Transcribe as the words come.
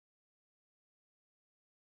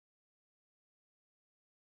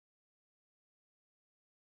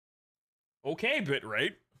Okay,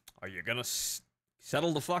 bitrate. Are you gonna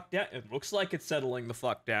settle the fuck down? It looks like it's settling the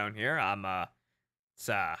fuck down here. It's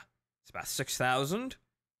about 6,000.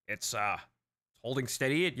 It's holding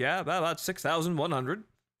steady at, yeah, about 6,100.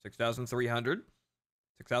 6,300.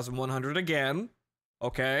 6,100 again.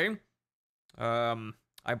 Okay.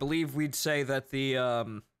 I believe we'd say that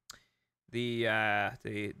the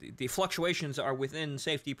fluctuations are within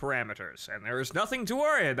safety parameters, and there is nothing to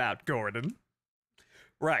worry about, Gordon.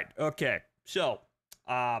 Right, okay. So,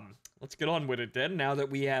 let's get on with it then, now that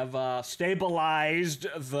we have stabilized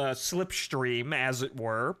the slipstream, as it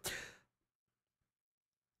were.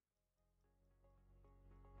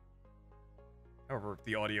 However,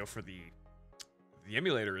 the audio for the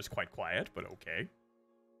emulator is quite quiet, but okay.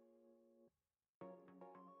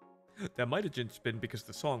 That might have just been because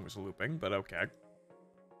the song was looping, but okay.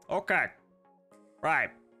 Okay. Right.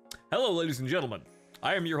 Hello, ladies and gentlemen.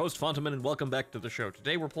 I am your host, Phontomen, and welcome back to the show.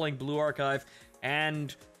 Today we're playing Blue Archive,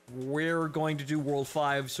 and we're going to do World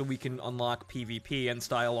 5 so we can unlock PvP and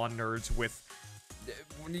style on nerds with...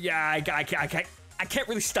 Yeah, I can't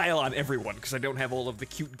really style on everyone, because I don't have all of the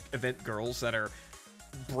cute event girls that are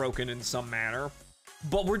broken in some manner.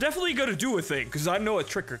 But we're definitely going to do a thing, because I know a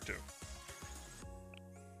trick or two.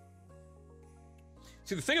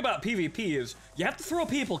 See, the thing about PvP is, you have to throw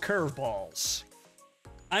people curveballs.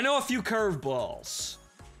 I know a few curveballs.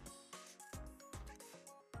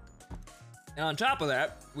 And on top of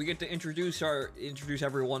that, we get to introduce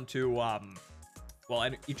everyone to, well,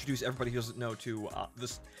 introduce everybody who doesn't know to,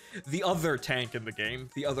 the other tank in the game,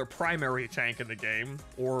 the other primary tank in the game,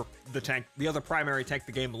 or the other primary tank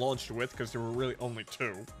the game launched with, because there were really only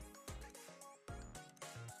two.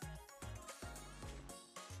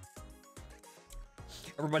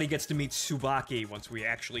 Everybody gets to meet Tsubaki once we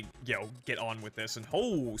actually, you know, get on with this, and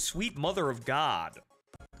oh, sweet mother of God.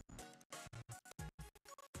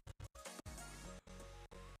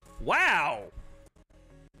 Wow!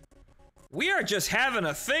 We are just having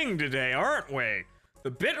a thing today, aren't we?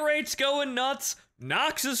 The bitrate's going nuts,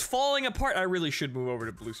 Nox is falling apart. I really should move over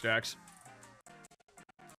to BlueStacks.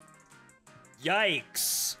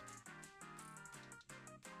 Yikes.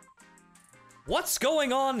 What's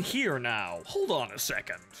going on here now? Hold on a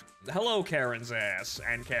second. Hello, Karen's ass,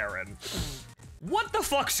 and Karen. What the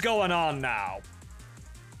fuck's going on now?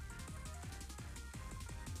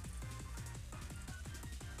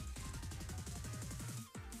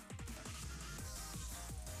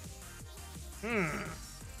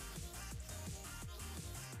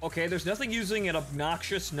 Okay, there's nothing using an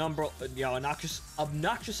obnoxious number, you know,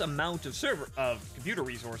 obnoxious amount of computer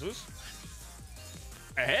resources.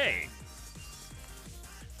 Hey.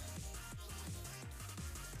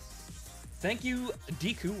 Thank you,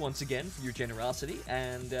 Deku, once again, for your generosity,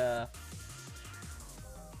 and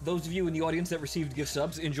those of you in the audience that received gift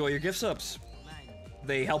subs, enjoy your gift subs.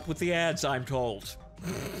 They help with the ads, I'm told.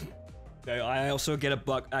 I also get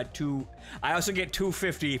I also get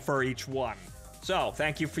 $2.50 for each one. So,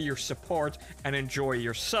 thank you for your support, and enjoy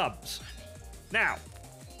your subs. Now,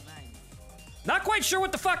 not quite sure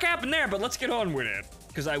what the fuck happened there, but let's get on with it.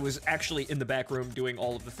 Because I was actually in the back room doing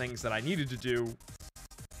all of the things that I needed to do.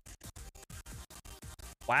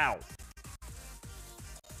 Wow.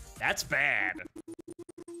 That's bad.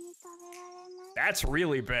 That's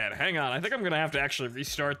really bad. Hang on, I think I'm gonna have to actually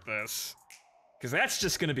restart this. Because that's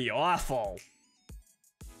just gonna be awful.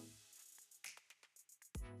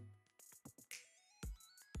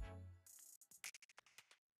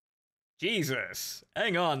 Jesus.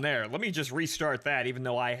 Hang on there. Let me just restart that, even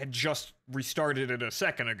though I had just restarted it a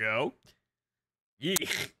second ago.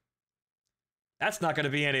 Yeek. That's not going to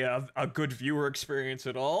be a good viewer experience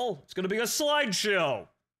at all. It's going to be a slideshow.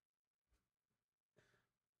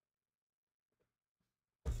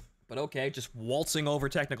 But okay, just waltzing over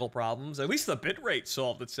technical problems. At least the bitrate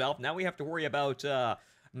solved itself. Now we have to worry about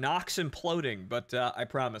Nox imploding. But I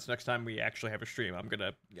promise, next time we actually have a stream, I'm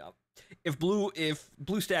gonna, you know, if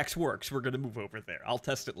BlueStacks works, we're gonna move over there. I'll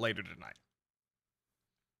test it later tonight.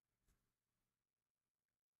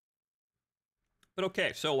 But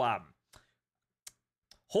okay, so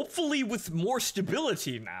hopefully with more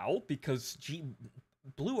stability now, because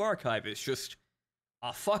Blue Archive is just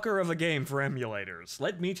a fucker of a game for emulators,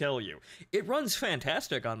 let me tell you. It runs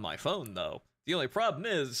fantastic on my phone, though. The only problem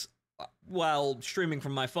is, while streaming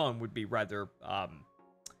from my phone would be rather,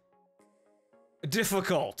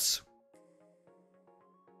 difficult.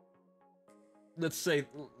 Let's say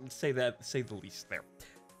the least there.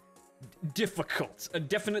 Difficult.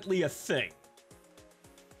 Definitely a thing.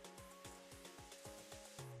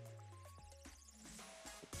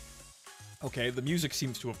 Okay, the music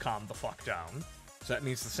seems to have calmed the fuck down. So that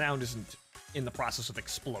means the sound isn't in the process of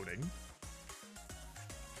exploding.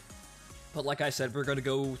 But like I said, we're gonna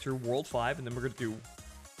go through World 5, and then we're gonna do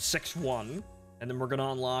 6-1, and then we're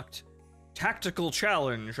gonna unlock Tactical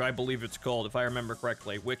Challenge, I believe it's called, if I remember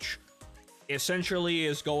correctly, which essentially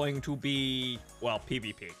is going to be, well,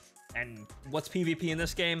 PvP. And what's PvP in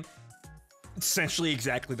this game? It's essentially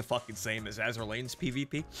exactly the fucking same as Azur Lane's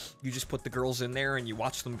PvP. You just put the girls in there and you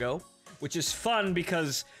watch them go, which is fun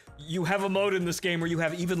because you have a mode in this game where you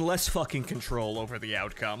have even less fucking control over the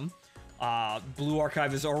outcome. Blue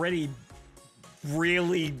Archive is already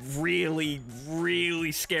really, really,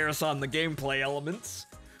 really scarce on the gameplay elements,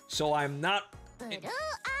 so I'm not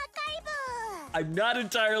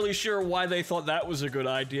entirely sure why they thought that was a good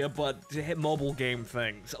idea, but to hit mobile game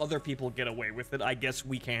things, other people get away with it, I guess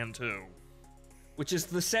we can too. Which is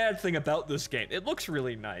the sad thing about this game. It looks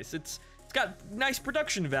really nice. It's got nice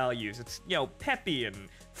production values. It's, you know, peppy and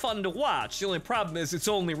fun to watch. The only problem is it's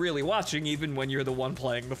only really watching even when you're the one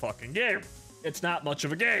playing the fucking game. It's not much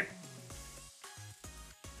of a game.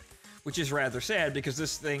 Which is rather sad because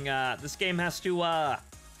this thing, this game has to go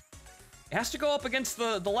up against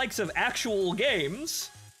the likes of actual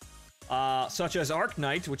games, such as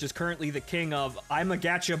Arknight, which is currently the king of I'm a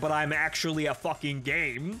gacha, but I'm actually a fucking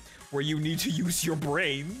game, where you need to use your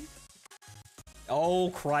brain. Oh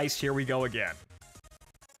Christ, here we go again.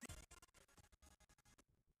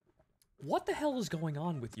 What the hell is going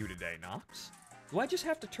on with you today, Nox? Do I just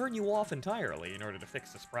have to turn you off entirely in order to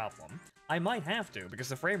fix this problem? I might have to, because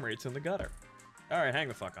the frame rate's in the gutter. Alright, hang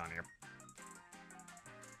the fuck on here.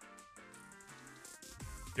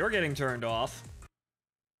 You're getting turned off.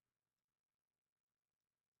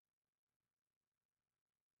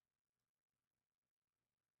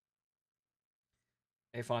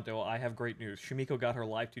 Hey Phonto, I have great news. Shimiko got her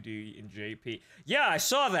live 2D in JP. Yeah, I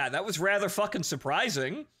saw that. That was rather fucking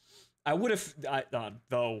surprising. I would have,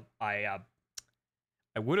 though I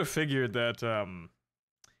would have figured that,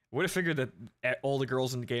 all the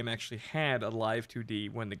girls in the game actually had a live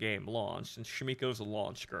 2D when the game launched, and Shimiko's a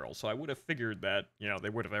launch girl, so I would have figured that, you know, they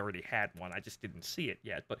would have already had one. I just didn't see it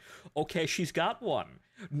yet, but okay, she's got one.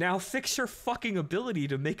 Now fix her fucking ability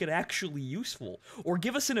to make it actually useful, or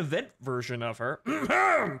give us an event version of her.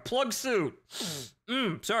 Plug suit!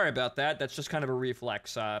 Sorry about that, that's just kind of a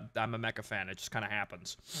reflex. I'm a mecha fan, it just kind of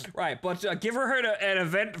happens. Right, but give her an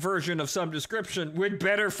event version of some description with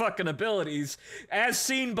better fucking abilities, as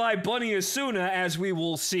seen by Bunny Asuna, as we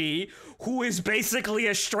will see, who is basically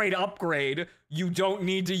a straight upgrade. You don't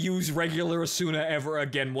need to use regular Asuna ever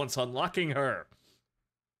again once unlocking her.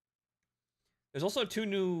 There's also 2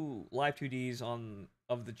 new live 2Ds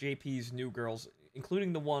of the JP's new girls,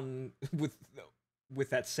 including the one with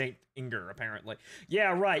that Saint Inger, apparently.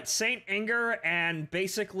 Yeah, right, Saint Inger and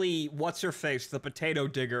basically, what's-her-face, the potato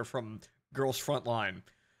digger from Girls Frontline.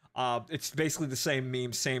 It's basically the same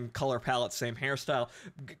meme, same color palette, same hairstyle.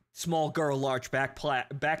 Small girl, large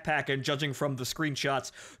backpack, and judging from the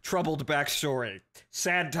screenshots, troubled backstory.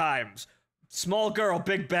 Sad times. Small girl,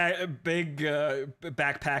 big backpack,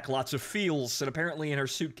 lots of feels, and apparently in her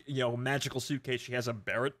suit, you know, magical suitcase, she has a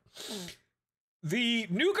Barrett. The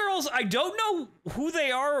new girls, I don't know who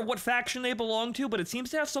they are or what faction they belong to, but it seems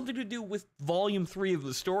to have something to do with Volume 3 of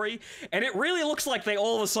the story, and it really looks like they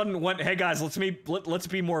all of a sudden went, hey guys, let's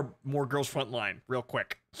be more Girls Frontline, real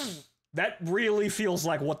quick. That really feels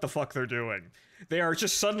like what the fuck they're doing. They are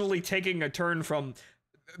just suddenly taking a turn from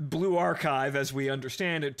Blue Archive, as we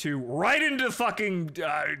understand it, to right into fucking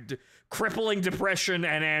crippling depression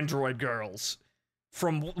and android girls,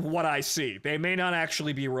 from what I see. They may not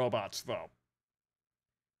actually be robots, though.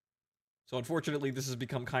 So unfortunately, this has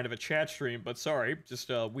become kind of a chat stream, but sorry, just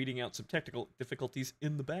weeding out some technical difficulties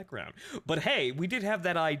in the background. But hey, we did have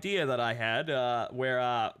that idea that I had,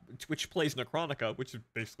 where Twitch Plays Necronica, which is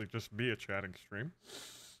basically just me a chatting stream.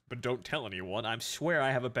 But don't tell anyone, I swear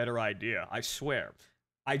I have a better idea, I swear.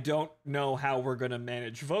 I don't know how we're gonna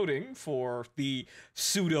manage voting for the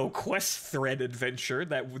pseudo-quest thread adventure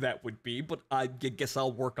that would be, but I guess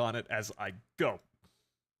I'll work on it as I go.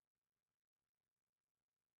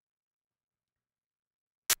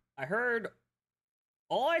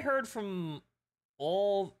 All I heard from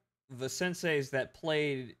all the senseis that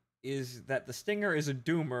played is that the Stinger is a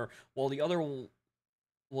doomer, while the other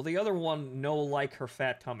one no like her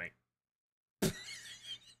fat tummy.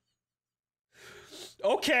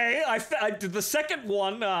 Okay, the second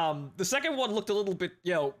one looked a little bit,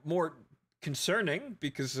 you know, more concerning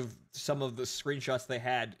because of some of the screenshots they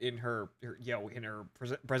had in her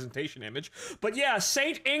presentation image. But yeah,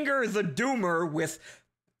 Saint Inger the Doomer with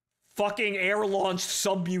fucking air-launched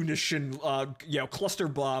submunition, cluster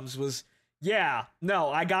bombs was, yeah, no,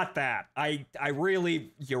 I got that.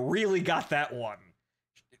 You really got that one.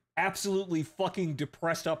 absolutely fucking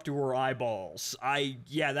depressed up to her eyeballs.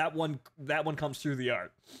 Yeah, that one comes through the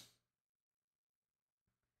art.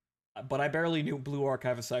 But I barely knew Blue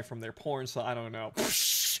Archive aside from their porn, so I don't know.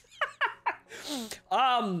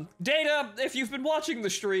 Data, if you've been watching the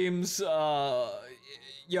streams, you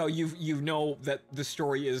know that the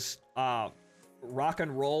story is, rock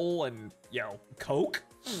and roll and, coke,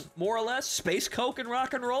 more or less. Space coke and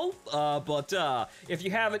rock and roll. But if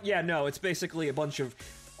you haven't, no, it's basically a bunch of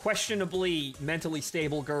questionably mentally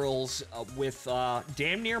stable girls with,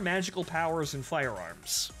 damn near magical powers and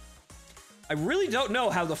firearms. I really don't know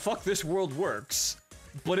how the fuck this world works,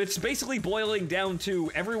 but it's basically boiling down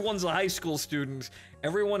to everyone's a high school student,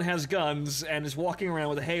 everyone has guns, and is walking around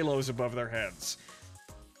with halos above their heads.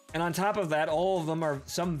 And on top of that, all of them are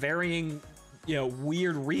some varying,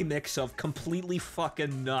 weird remix of completely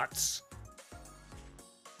fucking nuts.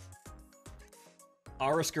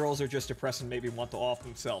 Aris girls are just depressed and maybe want to off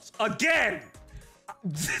themselves. Again!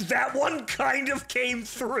 That one kind of came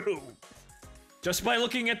through! Just by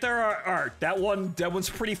looking at their art, that one's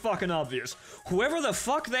pretty fucking obvious. Whoever the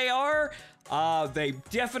fuck they are, they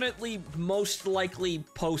definitely most likely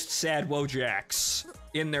post sad Wojaks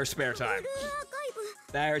in their spare time.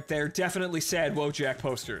 They're definitely sad Wojak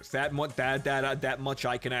posters. That much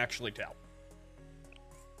I can actually tell.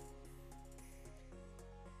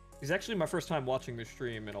 It's actually my first time watching the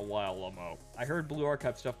stream in a while, Lomo. I heard Blue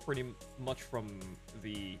Archive stuff pretty much from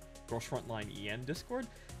the Girls Frontline EN Discord.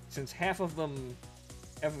 Since half of them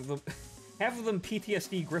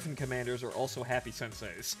PTSD Griffin commanders are also happy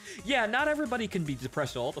senseis. Yeah, not everybody can be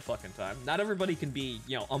depressed all the fucking time. Not everybody can be,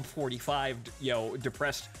 45,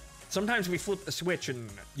 depressed. Sometimes we flip the switch and,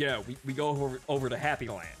 we go over to Happy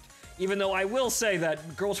Land. Even though I will say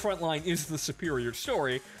that Girls Frontline is the superior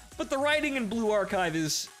story, but the writing in Blue Archive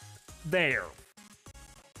is there.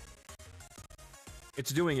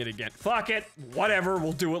 It's doing it again. Fuck it, whatever,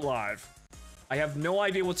 we'll do it live. I have no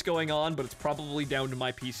idea what's going on, but it's probably down to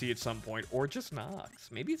my PC at some point, or just Nox.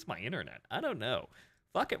 Maybe it's my internet. I don't know.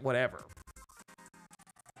 Fuck it, whatever.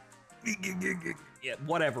 Yeah,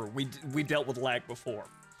 whatever. We dealt with lag before.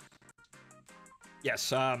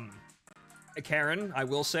 Yes, Karen, I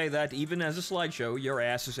will say that even as a slideshow, your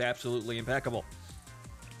ass is absolutely impeccable.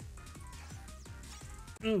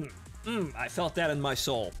 I felt that in my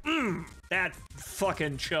soul. That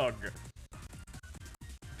fucking chug.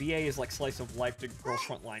 BA is like slice of life to Girls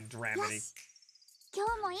Frontline dramedy.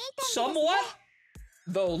 Somewhat?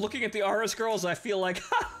 Though, looking at the Aris girls, I feel like,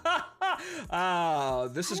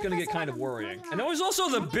 this is gonna get kind of worrying. And there was also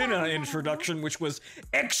the Bina introduction, which was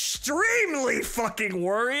extremely fucking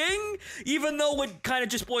worrying, even though it kind of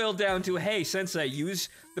just boiled down to, hey, Sensei, use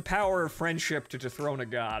the power of friendship to dethrone a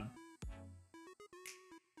god.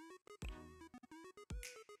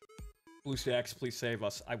 BlueStacks, please save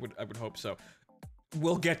us. I would hope so.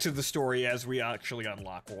 We'll get to the story as we actually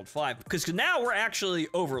unlock World 5, because now we're actually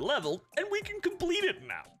over-leveled, and we can complete it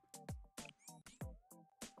now.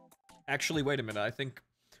 Actually, wait a minute, I think...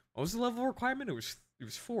 What was the level requirement? It was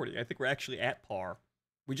 40. I think we're actually at par.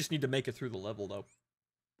 We just need to make it through the level, though.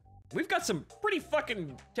 We've got some pretty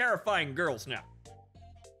fucking terrifying girls now.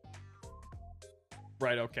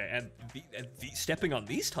 Right, okay, and stepping on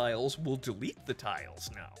these tiles will delete the tiles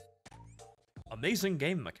now. Amazing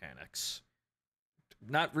game mechanics.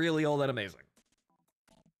 Not really all that amazing.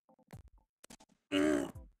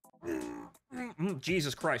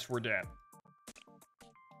 Jesus Christ, we're dead.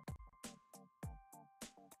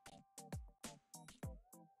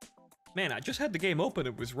 Man, I just had the game open,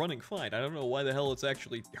 it was running fine. I don't know why the hell it's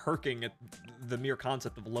actually herking at the mere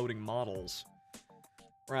concept of loading models.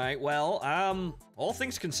 Right, well, all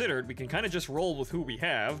things considered, we can kind of just roll with who we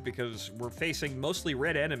have, because we're facing mostly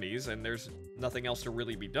red enemies, and there's nothing else to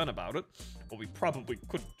really be done about it. What we probably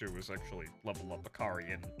could do is actually level up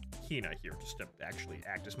Akari and Hina here, just to actually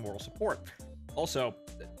act as moral support. Also,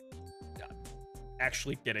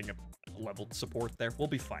 actually getting a leveled support there, we'll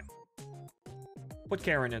be fine. Put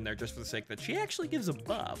Karen in there just for the sake that she actually gives a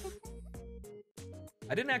buff.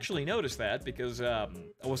 I didn't actually notice that because I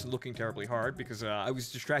wasn't looking terribly hard because I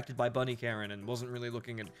was distracted by Bunny Karen and wasn't really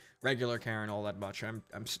looking at regular Karen all that much.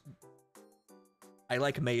 I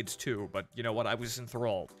like maids too, but you know what? I was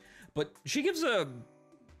enthralled. But she gives a...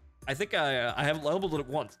 I think I have leveled it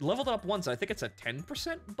once. Leveled up once. I think it's a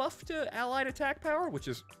 10% buff to allied attack power, which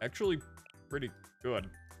is actually pretty good.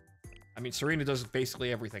 I mean, Serena does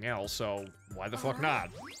basically everything else, so why the fuck not?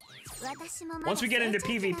 Once we get into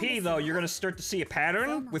PvP, though, you're gonna start to see a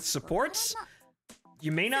pattern with supports.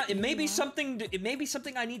 You may not. It may be something. It may be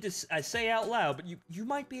something I need to say out loud, but you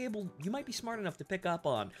might be able. You might be smart enough to pick up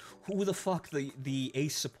on who the fuck the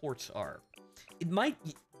ace supports are. It might.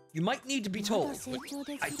 You might need to be told, but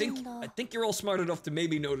I think you're all smart enough to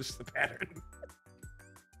maybe notice the pattern.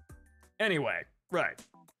 Anyway, right.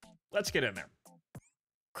 Let's get in there.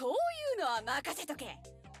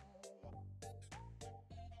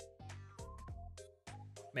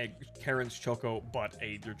 Make Karen's Choco butt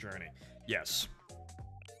aid your journey. Yes.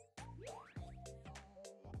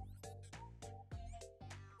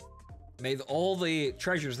 May all the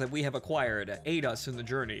treasures that we have acquired aid us in the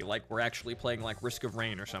journey, like we're actually playing like Risk of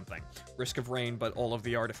Rain or something. Risk of Rain, but all of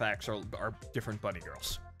the artifacts are different bunny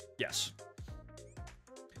girls. Yes.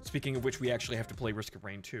 Speaking of which, we actually have to play Risk of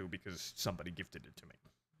Rain 2 because somebody gifted it to me.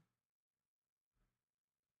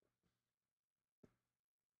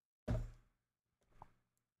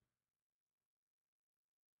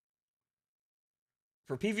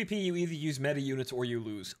 For PvP, you either use meta units or you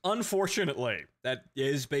lose. Unfortunately, that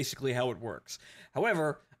is basically how it works.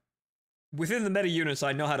 However, within the meta units,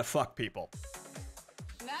 I know how to fuck people.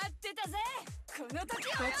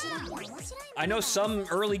 I know some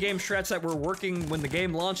early game strats that were working when the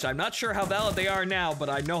game launched. I'm not sure how valid they are now, but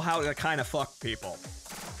I know how to kind of fuck people.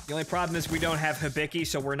 The only problem is we don't have Hibiki,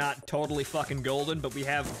 so we're not totally fucking golden, but we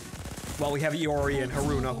have, well, we have Iori and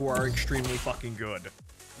Haruna, who are extremely fucking good.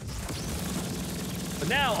 But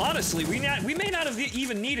now, honestly, we may not have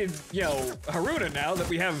even needed, you know, Haruna now that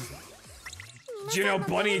we have, you know,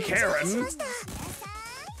 Bunny Karen,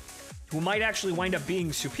 who might actually wind up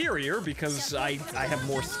being superior because I have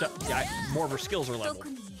more stuff, more of her skills are leveled.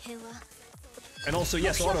 And also,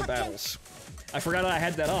 yes, auto battles. I forgot I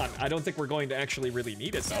had that on. I don't think we're going to actually really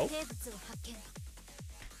need it, though.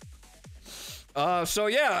 So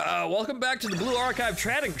yeah, welcome back to the Blue Archive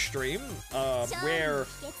chatting stream, where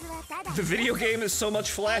the video game is so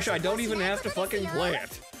much Flash I don't even have to fucking play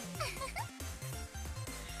it.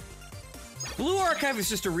 Blue Archive is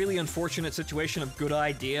just a really unfortunate situation of good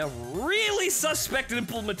idea, really suspect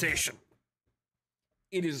implementation.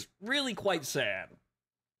 It is really quite sad.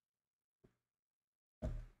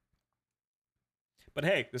 But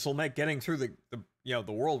hey, this will make getting through the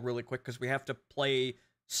world really quick because we have to play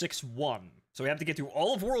 6-1. So we have to get through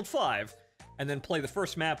all of World 5, and then play the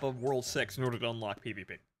first map of World 6 in order to unlock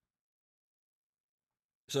PvP.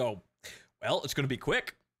 So, well, it's gonna be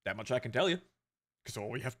quick. That much I can tell you. Because all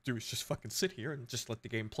we have to do is just fucking sit here and just let the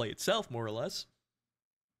game play itself, more or less.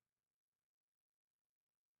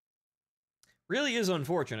 Really is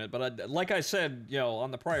unfortunate, but like I said, you know,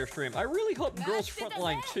 on the prior stream, I really hope Girls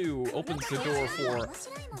Frontline 2 opens the door for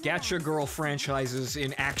gacha girl franchises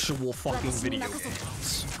in actual fucking video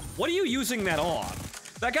games. What are you using that on?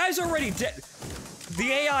 That guy's already dead.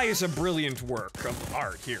 The AI is a brilliant work of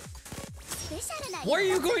art here. What are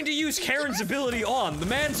you going to use Karen's ability on? The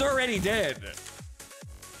man's already dead.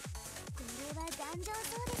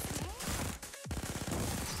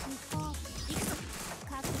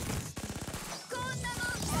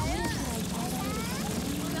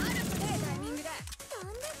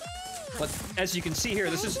 But as you can see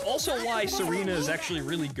here, this is also why Serena is actually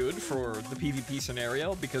really good for the PvP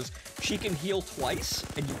scenario, because she can heal twice,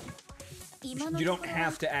 and you don't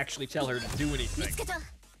have to actually tell her to do anything.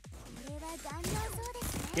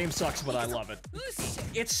 Game sucks, but I love it.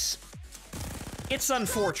 It's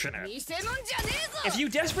unfortunate. If you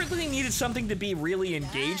desperately needed something to be really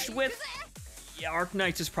engaged with, yeah,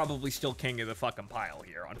 Arknights is probably still king of the fucking pile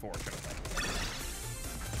here, unfortunately.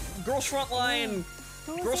 Girls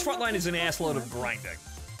Frontline is an assload of grinding.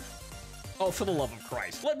 Oh, for the love of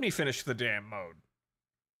Christ. Let me finish the damn mode.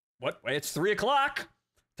 What? It's 3 o'clock.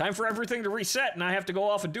 Time for everything to reset, and I have to go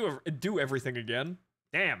off and do everything again.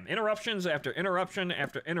 Damn, interruptions after interruption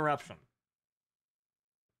after interruption.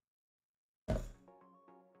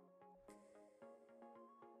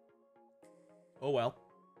 Oh well.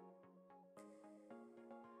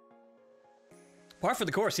 Par for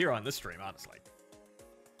the course here on this stream, honestly.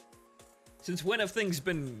 Since when have things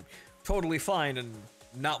been totally fine and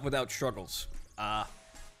not without struggles?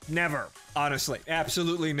 Never. Honestly,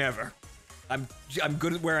 absolutely never. I'm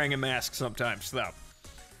good at wearing a mask sometimes, though.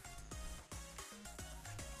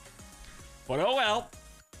 But oh well.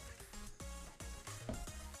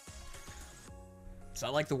 It's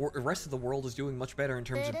not like the rest of the world is doing much better in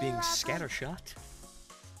terms of being scattershot.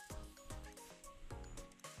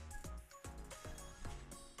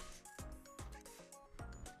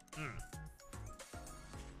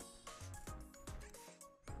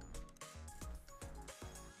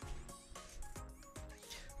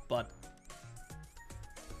 But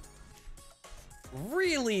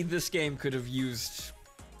really, this game could have used,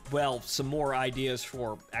 well, some more ideas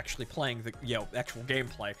for actually playing the, you know, actual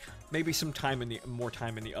gameplay. Maybe some time more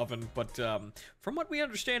time in the oven. But from what we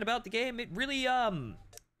understand about the game, it really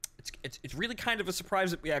It's really kind of a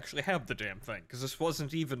surprise that we actually have the damn thing, because this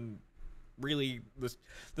wasn't even really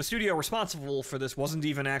the studio responsible for this wasn't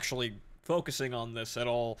even actually focusing on this at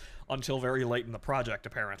all until very late in the project,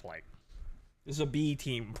 apparently. This is a B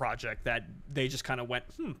team project that they just kind of went,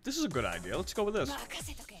 this is a good idea, let's go with this.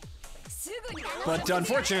 But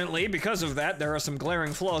unfortunately, because of that, there are some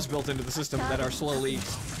glaring flaws built into the system that are slowly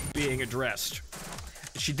being addressed.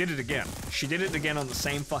 She did it again. She did it again on the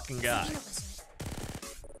same fucking guy.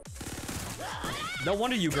 No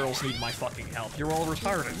wonder you girls need my fucking help. You're all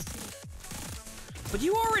retarded. But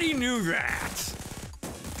you already knew that!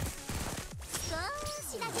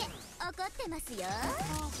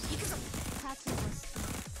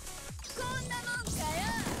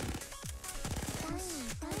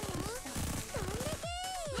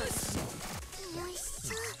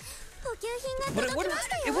 But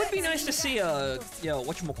it would be nice to see a,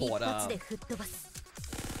 whatchamacallit,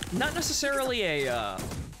 not necessarily a,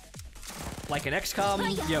 like an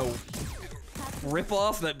XCOM,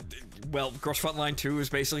 ripoff that, well, Girls Frontline 2 is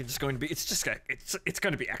basically just going to be, it's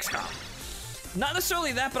going to be XCOM. Not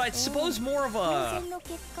necessarily that, but I suppose more of a,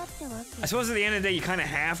 I suppose at the end of the day you kind of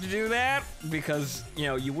have to do that, because,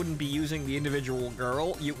 you wouldn't be using the individual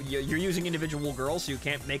girl, you're using individual girls, so you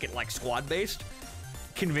can't make it, like, squad-based,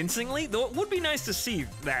 convincingly, though it would be nice to see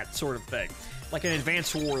that sort of thing. Like an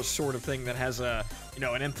Advance Wars sort of thing that has a,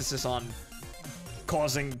 an emphasis on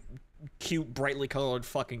causing cute, brightly colored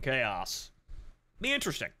fucking chaos. Be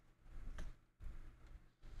interesting.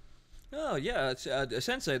 Oh yeah, it's,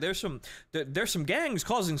 Sensei. There's some gangs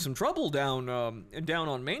causing some trouble down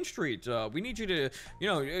on Main Street. We need you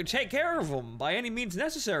to, take care of them by any means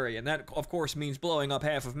necessary, and that of course means blowing up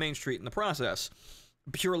half of Main Street in the process.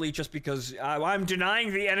 Purely just because I'm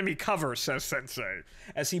denying the enemy cover, says Sensei,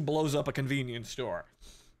 as he blows up a convenience store.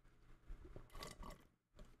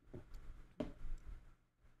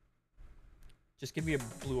 Just give me a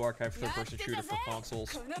blue archive third-person shooter for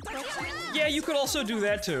consoles. Yeah, you could also do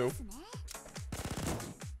that too.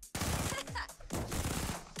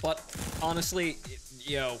 But honestly,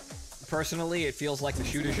 personally, it feels like the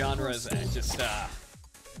shooter genre is just,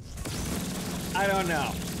 I don't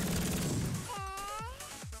know.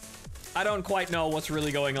 I don't quite know what's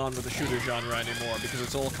really going on with the shooter genre anymore, because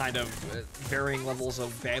it's all kind of varying levels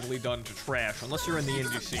of badly done to trash, unless you're in the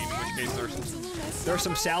indie scene, in which case there's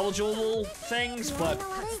some salvageable things, but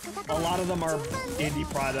a lot of them are indie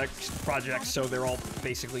projects, so they're all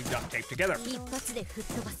basically duct taped together.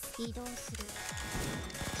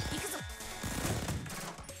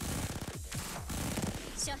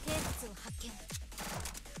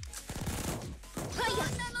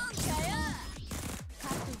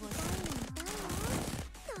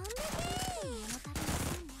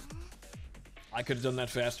 I could have done that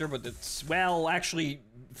faster, but it's, well, actually,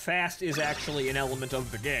 fast is actually an element of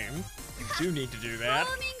the game. You do need to do that.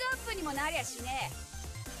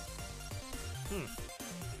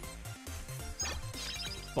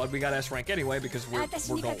 But we got S rank anyway because we're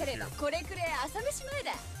gold here.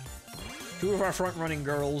 Two of our front-running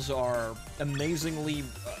girls are amazingly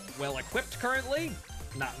well equipped currently.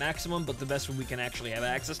 Not maximum, but the best we can actually have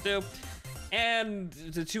access to. And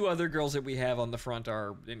the two other girls that we have on the front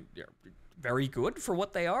are very good for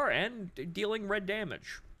what they are and dealing red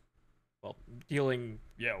damage. Well, dealing,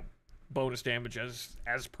 bonus damage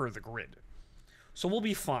as per the grid. So we'll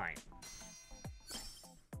be fine.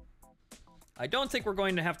 I don't think we're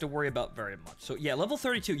going to have to worry about very much. So yeah, level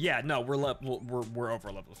 32. Yeah, no, we're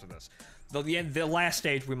over leveled for this. Though the last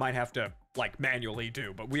stage we might have to like manually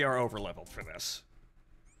do, but we are over leveled for this.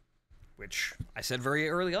 Which I said very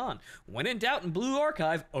early on. When in doubt in Blue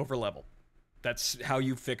Archive, over level. That's how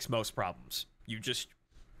you fix most problems. You just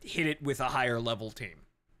hit it with a higher level team.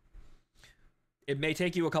 It may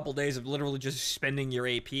take you a couple days of literally just spending your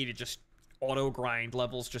AP to just auto-grind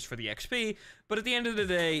levels just for the XP, but at the end of the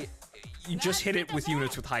day, you just hit it with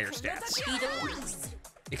units with higher stats.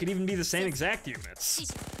 It could even be the same exact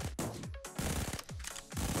units.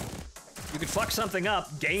 You could fuck something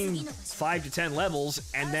up, gain 5 to 10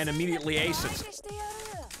 levels, and then immediately ace it.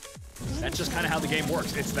 That's just kind of how the game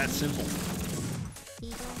works. It's that simple.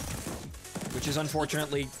 Which is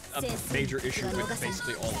unfortunately a major issue with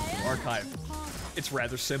basically all of the archive. It's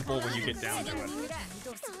rather simple when you get down to it.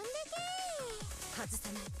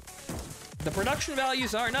 The production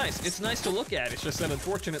values are nice. It's nice to look at. It's just that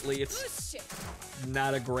unfortunately it's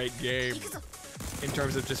not a great game in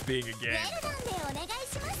terms of just being a game.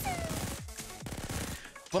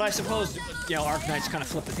 But I suppose, Arc Knight's kind of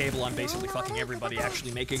flipped the table on basically fucking everybody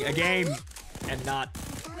actually making a game and not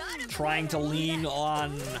trying to lean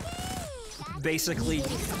on basically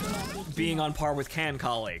being on par with Can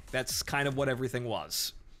Colleague. That's kind of what everything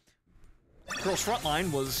was. Girls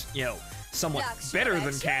Frontline was, you know, somewhat better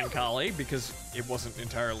than Kankali because it wasn't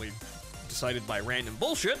entirely decided by random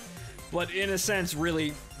bullshit, but in a sense,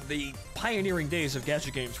 really, the pioneering days of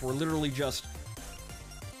gacha games were literally just...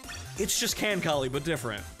 It's just Kankali, but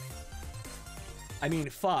different. I mean,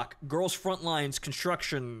 fuck, Girls Frontline's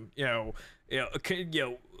construction,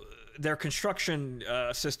 their construction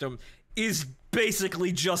system is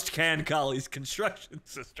basically just Kankali's construction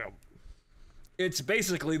system. It's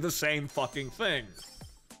basically the same fucking thing.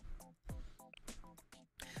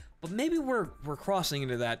 But maybe we're crossing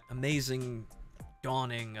into that amazing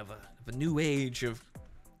dawning of a new age of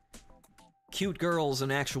cute girls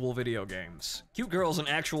and actual video games. Cute girls and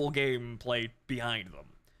actual gameplay behind them.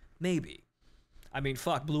 Maybe. I mean,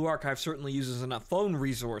 fuck, Blue Archive certainly uses enough phone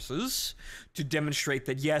resources to demonstrate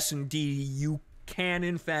that yes, indeed, you can,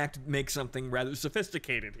 in fact, make something rather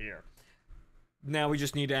sophisticated here. Now we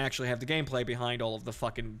just need to actually have the gameplay behind all of the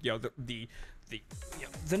fucking, the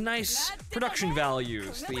nice production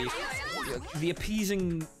values, the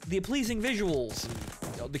pleasing visuals,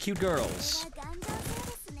 and, the cute girls.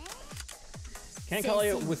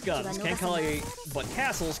 Kankali with guns, Kankali but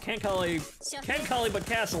castles, Kankali but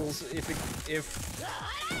castles if it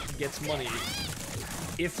gets money.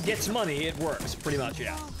 If gets money, it works, pretty much,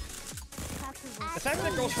 yeah. The fact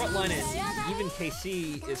that Girls Frontline and even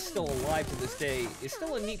KC is still alive to this day is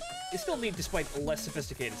still neat despite a less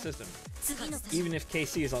sophisticated system. Even if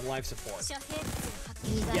KC is on life support.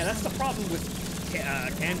 Yeah, that's the problem with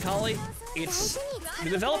Kankali. It's the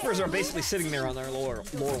developers are basically sitting there on their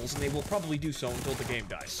laurels, and they will probably do so until the game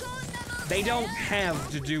dies. They don't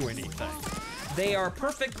have to do anything. They are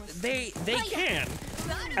perfect. They can,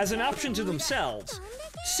 as an option to themselves,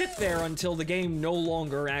 sit there until the game no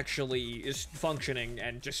longer actually is functioning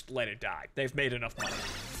and just let it die. They've made enough money.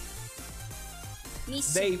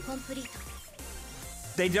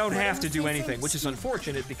 They don't have to do anything, which is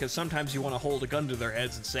unfortunate because sometimes you want to hold a gun to their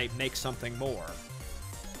heads and say, make something more.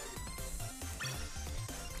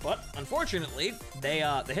 But unfortunately, they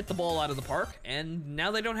hit the ball out of the park, and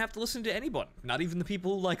now they don't have to listen to anyone, not even the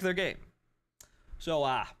people who like their game. So,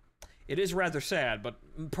 it is rather sad, but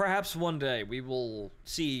perhaps one day we will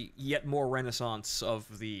see yet more renaissance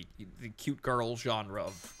of the cute girl genre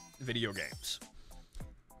of video games.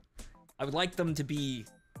 I would like them to be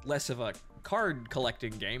less of a card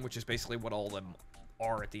collecting game, which is basically what all of them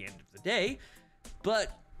are at the end of the day,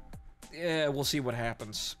 but we'll see what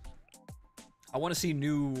happens. I want to see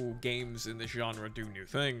new games in this genre do new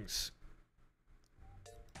things.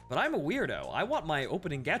 But I'm a weirdo. I want my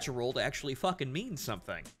opening gacha roll to actually fucking mean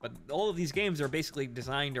something. But all of these games are basically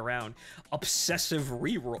designed around obsessive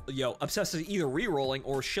reroll, obsessive either rerolling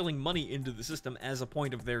or shilling money into the system as a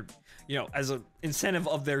point of their, as an incentive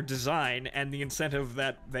of their design and the incentive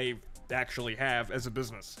that they actually have as a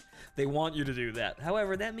business. They want you to do that.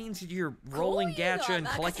 However, that means you're rolling gacha and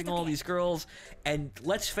collecting all these girls, and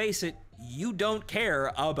let's face it, you don't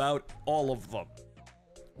care about all of them,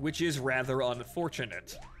 which is rather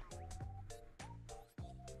unfortunate.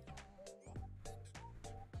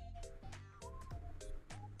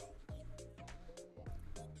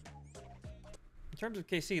 In terms of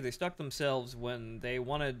KC, they stuck themselves when they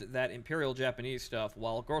wanted that Imperial Japanese stuff,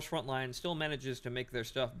 while Girls Frontline still manages to make their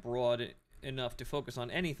stuff broad enough to focus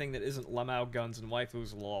on anything that isn't Lamau guns and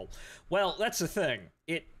waifus lol. Well, that's the thing.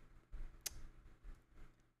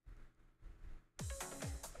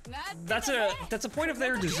 That's a point of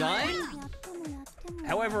their design.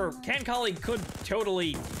 However, Kankali could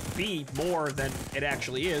totally be more than it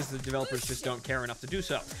actually is. The developers just don't care enough to do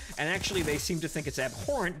so. And actually, they seem to think it's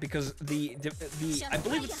abhorrent because I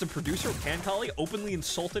believe it's the producer of Kankali openly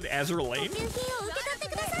insulted Azur Lane.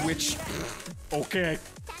 Which, okay.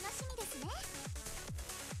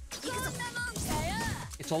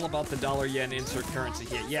 It's all about the dollar-yen insert currency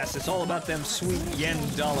here. Yes, it's all about them sweet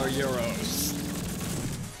yen-dollar-euros.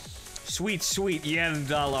 Sweet, sweet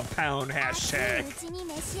yen-dollar-pound hashtag.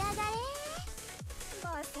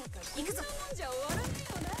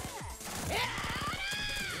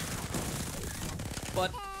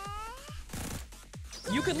 But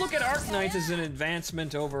you could look at Arknights as an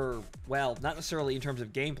advancement over, well, not necessarily in terms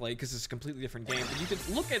of gameplay, because it's a completely different game, but you could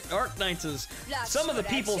look at Arknights as some of the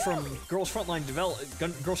people from Girls Frontline's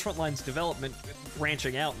development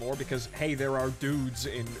branching out more, because, hey, there are dudes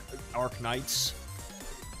in Arknights.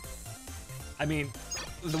 I mean,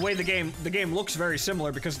 the way the game looks very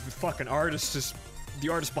similar because the fucking artist is, the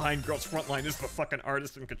artist behind Girls Frontline is the fucking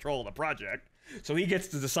artist in control of the project, so he gets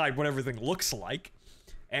to decide what everything looks like.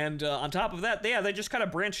 And on top of that, yeah, they just kind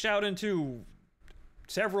of branched out into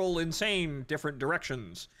several insane different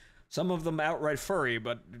directions. Some of them outright furry,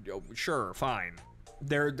 but sure, fine.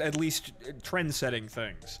 they're at least trend-setting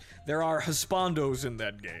things. There are husbandos in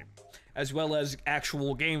that game, as well as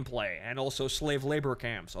actual gameplay, and also slave labor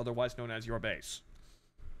camps, otherwise known as your base.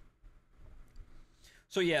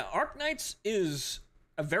 So yeah, Arknights is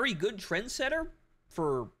a very good trendsetter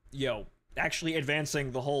for, you know, actually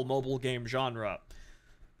advancing the whole mobile game genre.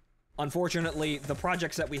 Unfortunately, the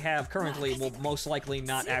projects that we have currently will most likely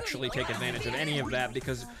not actually take advantage of any of that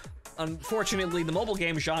because, unfortunately, the mobile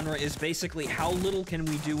game genre is basically how little can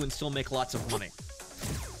we do and still make lots of money.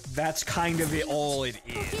 That's kind of all it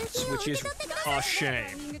is, which is a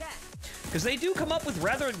shame. Because they do come up with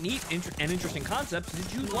rather neat and interesting concepts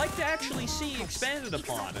that you'd like to actually see expanded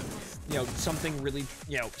upon, and, you know, something really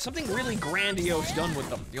grandiose done with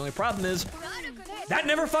them. The only problem is, that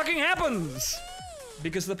never fucking happens!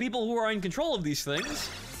 Because the people who are in control of these things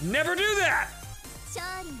never do that!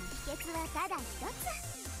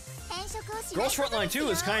 Girls Frontline 2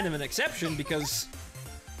 is kind of an exception because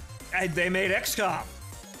they made XCOM.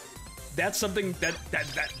 That's something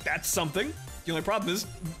that's something. The only problem is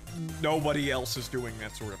nobody else is doing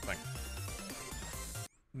that sort of thing.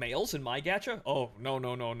 Males in my gacha? Oh, no.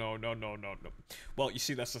 Well, you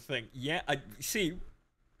see, that's the thing. Yeah, see,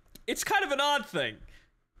 it's kind of an odd thing.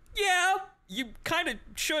 Yeah, you kind of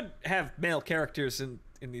should have male characters in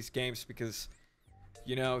these games because,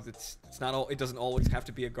 you know, it's not all. It doesn't always have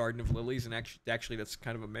to be a Garden of Lilies, and actually that's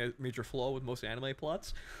kind of a major flaw with most anime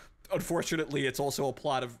plots. Unfortunately, it's also a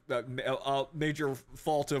plot of a major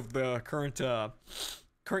fault of the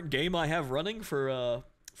current game I have running for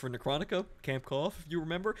Necronica, Camp Cough, if you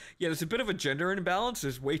remember. Yeah, there's a bit of a gender imbalance.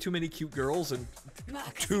 There's way too many cute girls and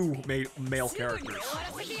 2 male characters.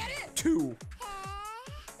 2.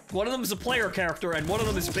 One of them is a player character, and one of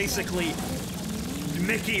them is basically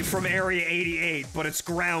Mickey from Area 88, but it's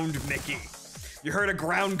Ground Mickey. You heard of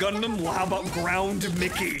Ground Gundam? Well, how about Ground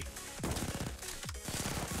Mickey?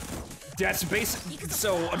 That's basic.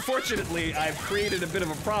 So, unfortunately, I've created a bit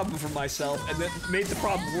of a problem for myself, and that made the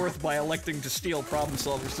problem worse by electing to steal Problem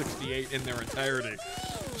Solver 68 in their entirety.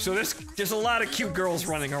 So there's a lot of cute girls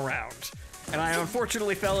running around. And I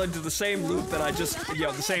unfortunately fell into the same loop that I just, you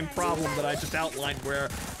know, the same problem that I just outlined where,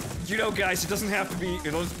 you know, guys, it doesn't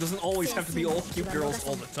always have to be all cute girls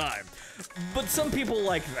all the time. But some people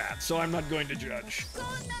like that, so I'm not going to judge.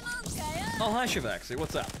 Oh, hi, Shivaxi,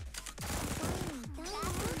 what's up?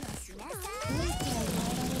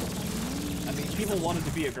 I mean, people wanted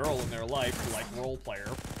to be a girl in their life, like role player.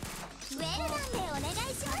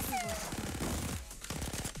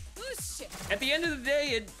 At the end of the day,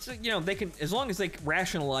 it's, you know, they can, as long as they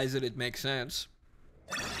rationalize it, it makes sense.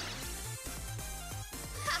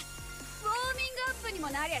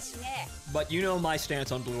 But you know my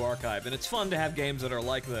stance on Blue Archive, and it's fun to have games that are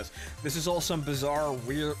like this. This is all some bizarre,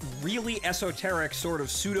 really esoteric sort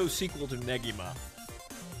of pseudo-sequel to Negima.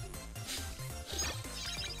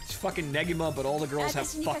 It's fucking Negima, but all the girls have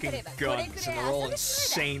fucking guns, and they're all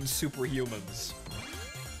insane superhumans.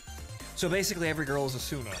 So basically every girl is a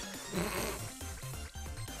Suna.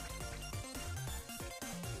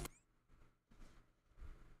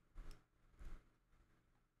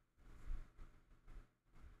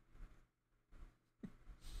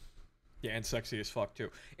 Yeah, and sexy as fuck,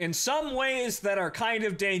 too. In some ways that are kind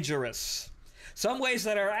of dangerous. Some ways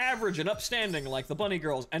that are average and upstanding, like the bunny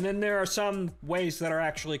girls. And then there are some ways that are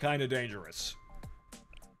actually kind of dangerous.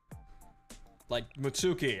 Like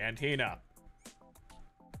Mutsuki and Hina.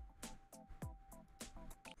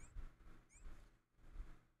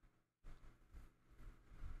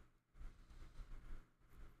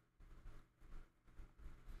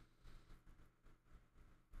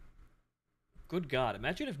 Good God,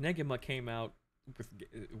 imagine if Negima came out with,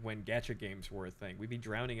 when gacha games were a thing. We'd be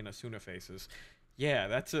drowning in Asuna faces. Yeah,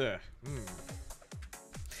 that's a...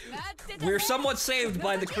 We're somewhat saved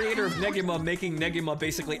by the creator of Negima making Negima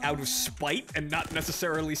basically out of spite and not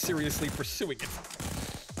necessarily seriously pursuing it.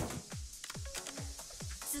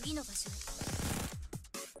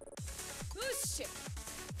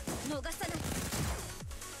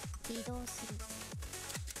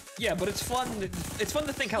 Yeah, but it's fun. It's fun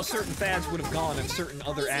to think how certain fads would have gone if certain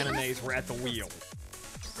other animes were at the wheel.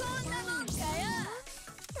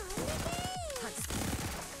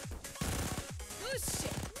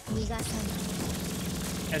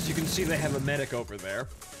 As you can see, they have a medic over there.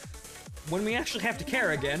 When we actually have to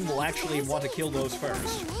care again, we'll actually want to kill those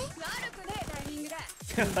first.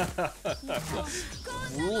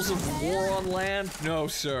 Rules of war on land? No,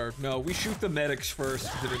 sir. No, we shoot the medics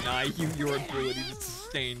first to deny you your ability to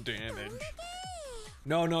sustain damage.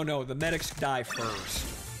 No, no, no. The medics die first.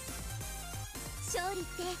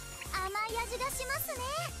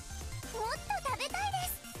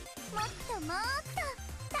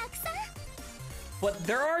 But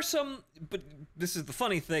there are some, but this is the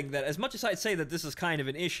funny thing, that as much as I'd say that this is kind of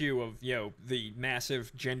an issue of, you know, the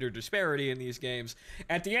massive gender disparity in these games,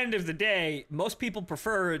 at the end of the day, most people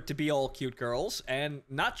prefer it to be all cute girls, and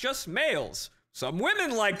not just males. Some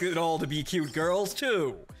women like it all to be cute girls,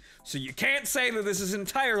 too. So you can't say that this is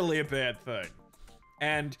entirely a bad thing.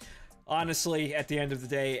 And honestly, at the end of the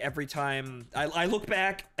day, every time I look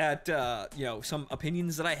back at, you know, some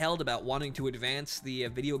opinions that I held about wanting to advance the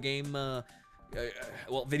video game,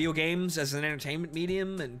 video games as an entertainment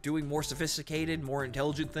medium and doing more sophisticated, more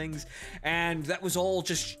intelligent things, and that was all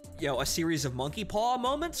just, you know, a series of monkey paw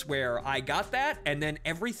moments where I got that, and then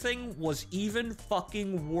everything was even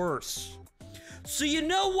fucking worse. So you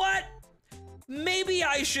know what? Maybe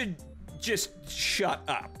I should just shut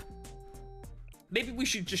up. Maybe we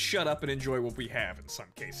should just shut up and enjoy what we have in some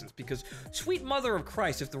cases, because sweet mother of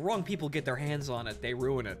Christ, if the wrong people get their hands on it, they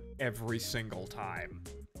ruin it every single time.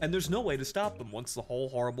 And there's no way to stop them once the whole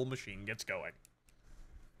horrible machine gets going.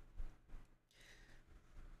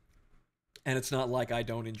 And it's not like I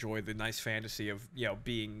don't enjoy the nice fantasy of, you know,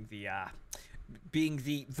 being the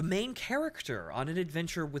main character on an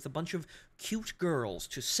adventure with a bunch of cute girls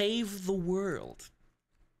to save the world.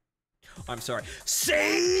 I'm sorry.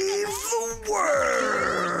 Save the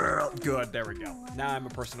world! Good, there we go. Now I'm a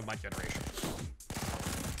person of my generation.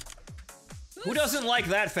 Who doesn't like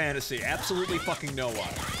that fantasy? Absolutely fucking no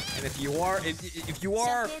one. And if you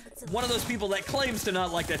are one of those people that claims to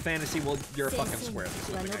not like that fantasy, well, you're a fucking square. There's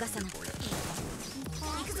nothing I can do for you.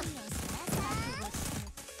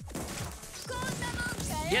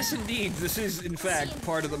 Yes, indeed, this is, in fact,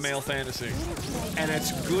 part of the male fantasy. And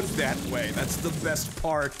it's good that way. That's the best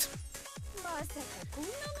part.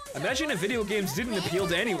 Imagine if video games didn't appeal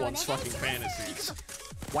to anyone's fucking fantasies.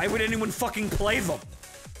 Why would anyone fucking play them?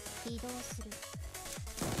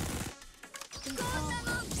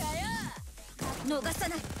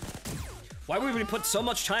 Why would we put so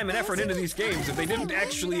much time and effort into these games if they didn't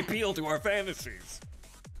actually appeal to our fantasies?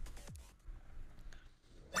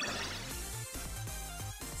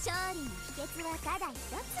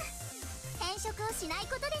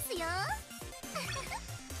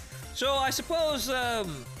 So I suppose,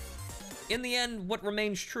 in the end, what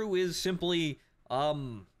remains true is simply,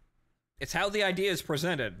 it's how the idea is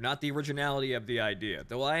presented, not the originality of the idea.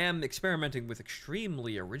 Though I am experimenting with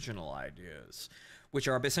extremely original ideas, which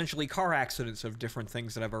are essentially car accidents of different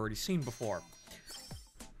things that I've already seen before.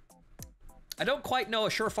 I don't quite know a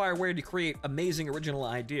surefire way to create amazing original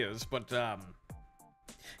ideas, but,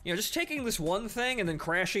 you know, just taking this one thing and then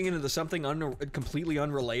crashing into something completely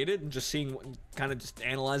unrelated and just seeing, kind of just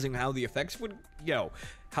analyzing how the effects would, you know,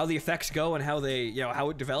 how the effects go and how they, you know, how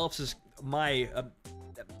it develops is my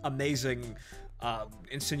amazing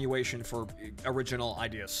insinuation for original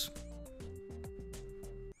ideas.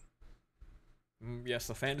 Yes,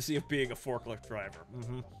 the fantasy of being a forklift driver.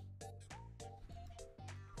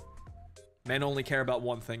 Men only care about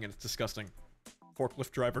one thing, and it's disgusting. Forklift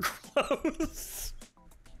driver clothes.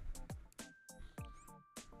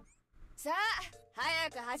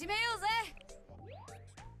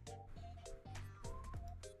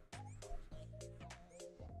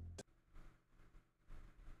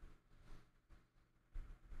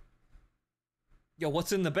 Yo,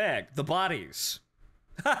 what's in the bag? The bodies.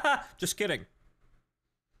 Haha, just kidding.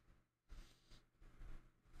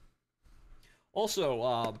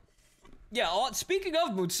 Also, yeah, speaking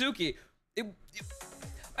of Mutsuki,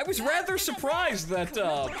 I was rather surprised that,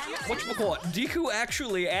 whatchamacallit, Deku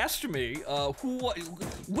actually asked me,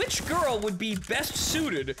 which girl would be best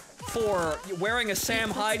suited for wearing a Sam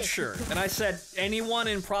Hyde shirt? And I said, anyone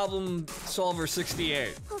in Problem Solver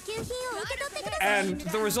 68. And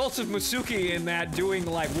the results of Mutsuki in that doing,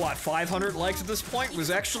 like, what, 500 likes at this point was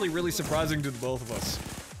actually really surprising to the both of us.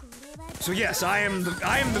 So yes, I am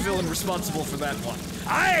the villain responsible for that one.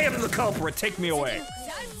 I am the culprit, take me away.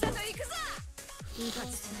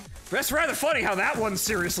 That's rather funny how that one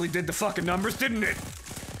seriously did the fucking numbers, didn't it?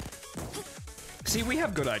 See, we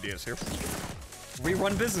have good ideas here. We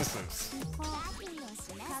run businesses.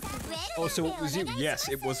 Oh, so it was you? Yes,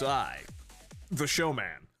 it was I. The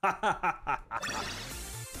showman.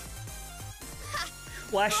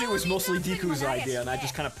 Well, actually, it was mostly Deku's idea, and I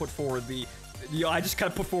just kind of put forward the...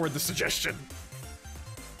 suggestion.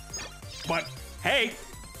 But, hey,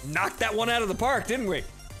 knocked that one out of the park, didn't we?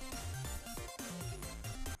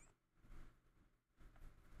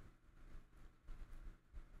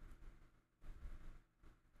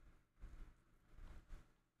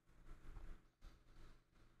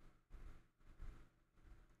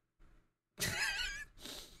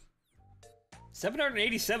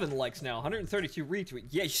 787 likes now, 132 retweets.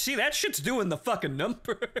 Yeah, you see, that shit's doing the fucking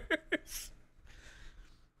numbers.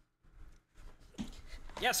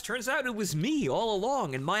 Yes, turns out it was me all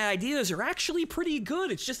along, and my ideas are actually pretty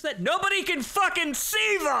good. It's just that nobody can fucking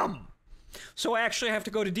see them! So I actually have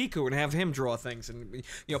to go to Deku and have him draw things and,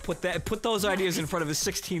 you know, put those ideas in front of his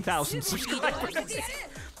 16,000 subscribers.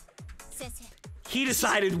 He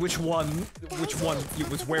decided which one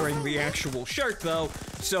was wearing the actual shirt, though,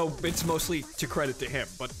 so it's mostly to credit to him,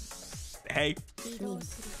 but hey.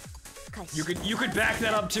 You could back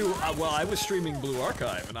that up too. Well, I was streaming Blue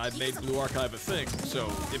Archive, and I made Blue Archive a thing,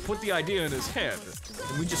 so it put the idea in his head,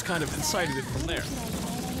 and we just kind of incited it from there.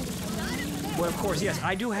 Well, of course, yes,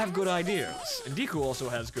 I do have good ideas, and Deku also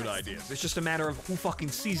has good ideas. It's just a matter of who fucking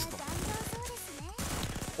sees them.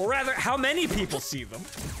 Or rather, how many people see them.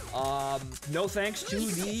 No thanks to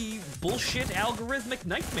the bullshit algorithmic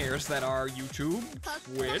nightmares that are YouTube,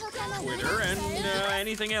 Twitch, Twitter, and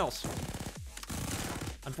anything else.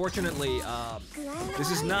 Unfortunately,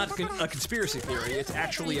 this is not a conspiracy theory, it's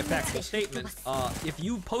actually a factual statement. If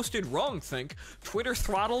you posted wrongthink, Twitter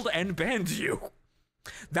throttled and banned you.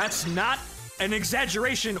 That's not an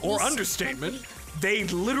exaggeration or understatement. They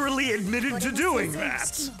literally admitted to doing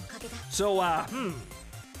that. So,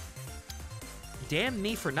 damn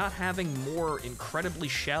me for not having more incredibly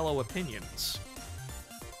shallow opinions.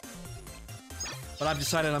 But I've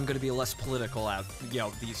decided I'm gonna be less political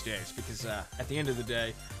these days, because at the end of the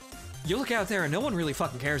day, you look out there and no one really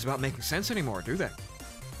fucking cares about making sense anymore, do they?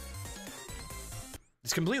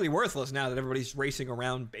 It's completely worthless now that everybody's racing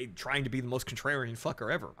around trying to be the most contrarian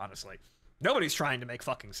fucker ever, honestly. Nobody's trying to make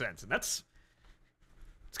fucking sense, and it's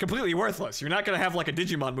completely worthless. You're not gonna have like a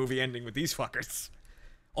Digimon movie ending with these fuckers.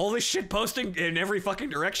 All this shit posting in every fucking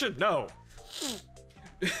direction? No.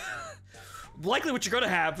 Likely what you're gonna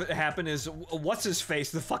have happen is,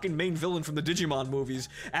 what's-his-face, the fucking main villain from the Digimon movies,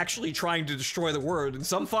 actually trying to destroy the world, and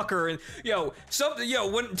some fucker, and,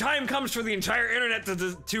 when time comes for the entire internet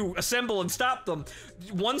to assemble and stop them,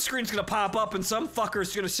 one screen's gonna pop up and some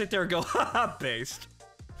fucker's gonna sit there and go, haha, based.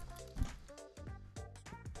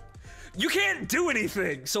 You can't do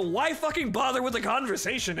anything, so why fucking bother with the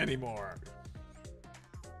conversation anymore?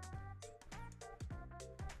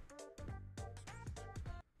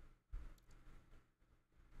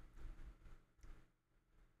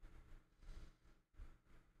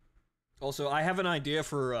 Also, I have an idea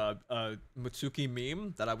for a Mitsuki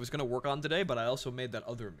meme that I was gonna work on today, but I also made that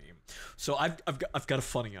other meme. So I've got a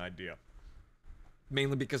funny idea.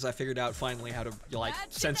 Mainly because I figured out finally how to, like,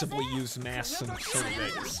 sensibly use masks in Sony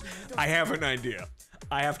Vegas. I have an idea.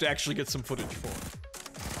 I have to actually get some footage for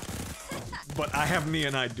it. But I have me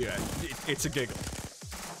an idea. It's a giggle.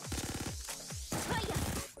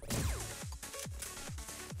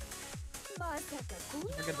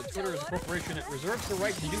 Forget that Twitter is a corporation. It reserves the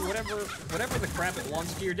right to do whatever the crap it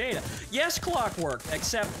wants to your data. Yes, Clockwork,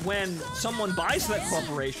 except when someone buys that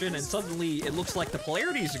corporation and suddenly it looks like the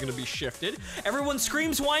polarities are going to be shifted, everyone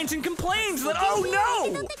screams, whines, and complains that, oh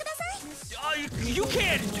no! You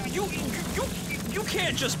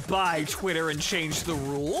can't just buy Twitter and change the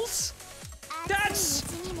rules. That's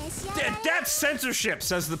censorship,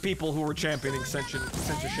 says the people who were championing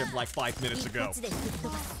censorship like 5 minutes ago.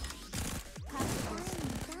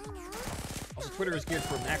 Twitter is geared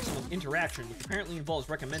for maximum interaction, which apparently involves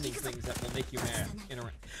recommending things that will make you mad.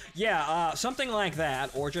 Yeah, something like that,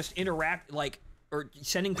 or just interact, like, or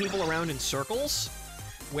sending people around in circles,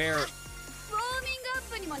 where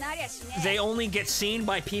they only get seen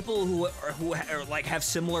by people who are, like, have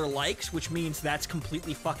similar likes, which means that's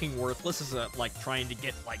completely fucking worthless as a, like, trying to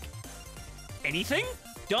get, like, anything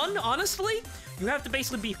done, honestly. You have to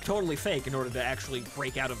basically be totally fake in order to actually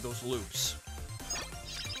break out of those loops.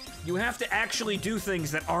 You have to actually do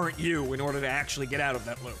things that aren't you in order to actually get out of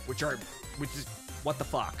that loop, which is, what the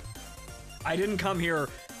fuck? I didn't come here,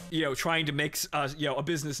 trying to make, a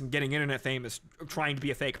business and getting internet famous, trying to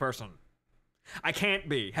be a fake person. I can't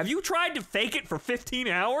be. Have you tried to fake it for 15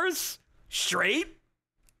 hours? Straight?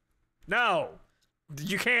 No.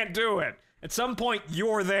 You can't do it. At some point,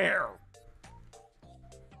 you're there.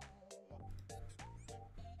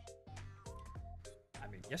 I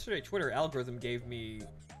mean, yesterday Twitter algorithm gave me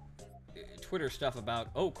Twitter stuff about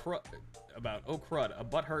oh crud, a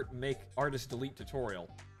butthurt make artist delete tutorial.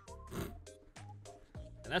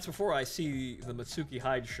 And that's before I see the Mitsuki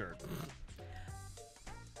Hyde shirt.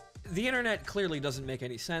 The internet clearly doesn't make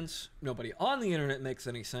any sense. Nobody on the internet makes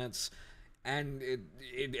any sense, and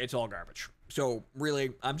it's all garbage. So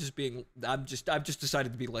really, I've just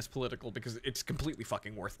decided to be less political because it's completely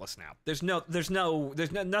fucking worthless now. There's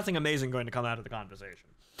nothing amazing going to come out of the conversation.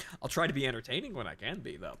 I'll try to be entertaining when I can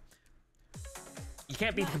be, though. you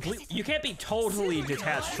can't be you can't be totally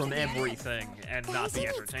detached from everything and not be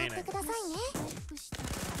entertaining.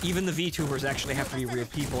 Even the VTubers actually have to be real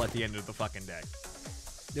people at the end of the fucking day.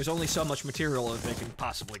 There's only so much material that they can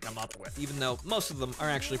possibly come up with, even though most of them are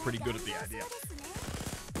actually pretty good at the idea.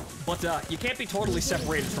 But you can't be totally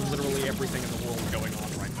separated from literally everything in the world going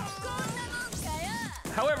on right now.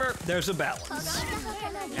 However, there's a balance.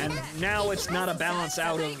 And now it's not a balance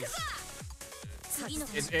out of...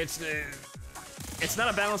 It's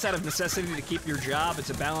not a balance out of necessity to keep your job,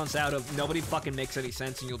 it's a balance out of nobody fucking makes any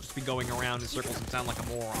sense and you'll just be going around in circles and sound like a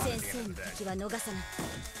moron at the end of the day.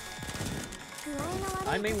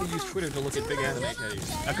 I mainly use Twitter to look at big anime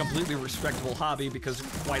titties. A completely respectable hobby because,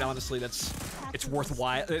 quite honestly, it's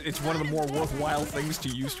worthwhile. It's one of the more worthwhile things to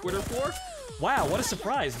use Twitter for. Wow, what a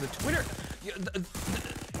surprise! The Twitter,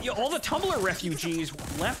 all the Tumblr refugees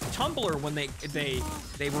left Tumblr when they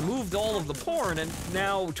removed all of the porn, and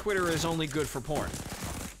now Twitter is only good for porn.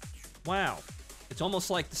 Wow, it's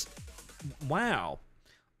almost like this. Wow,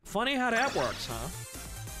 funny how that works, huh?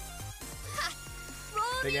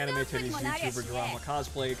 Big anime titties, YouTuber drama,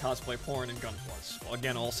 cosplay porn, and gunplas.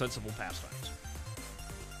 Again, all sensible pastimes.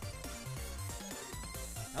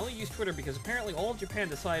 I only use Twitter because apparently all of Japan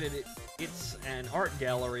decided it's an art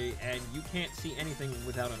gallery and you can't see anything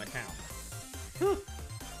without an account.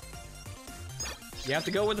 You have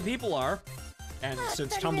to go where the people are, and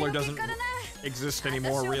since Tumblr doesn't exist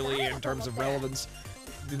anymore really in terms of relevance,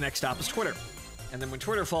 the next stop is Twitter. And then when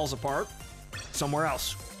Twitter falls apart, somewhere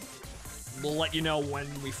else. We'll let you know when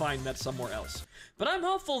we find that somewhere else. But I'm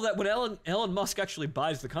hopeful that when Elon Musk actually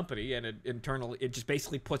buys the company and it just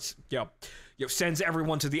basically puts, sends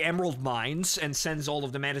everyone to the Emerald Mines and sends all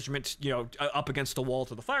of the management, up against the wall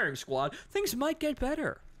to the firing squad, things might get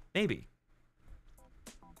better. Maybe.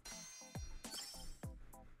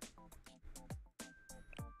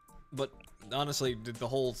 But honestly, the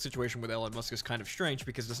whole situation with Elon Musk is kind of strange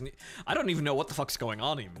because I don't even know what the fuck's going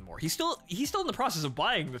on anymore. He's still in the process of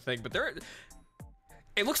buying the thing, but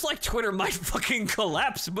it looks like Twitter might fucking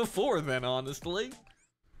collapse before then, honestly.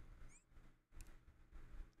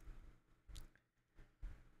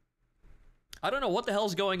 I don't know what the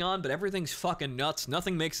hell's going on, but everything's fucking nuts.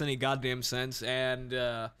 Nothing makes any goddamn sense, and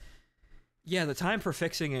yeah, the time for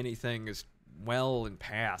fixing anything is well and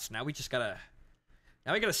past. Now we just gotta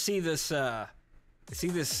see this,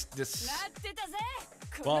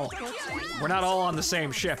 well, we're not all on the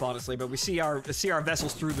same ship, honestly, but we see our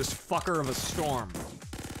vessels through this fucker of a storm.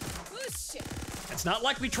 It's not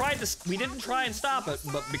like we didn't try and stop it,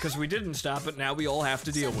 but because we didn't stop it, now we all have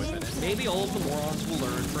to deal with it. And maybe all of the morons will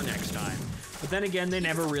learn for next time. But then again, they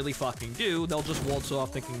never really fucking do. They'll just waltz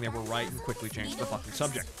off thinking they were right and quickly change the fucking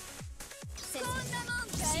subject.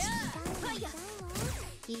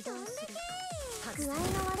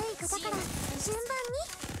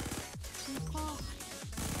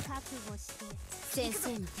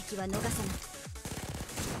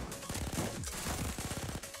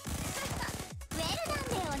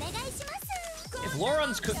 If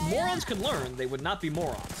morons could learn, they would not be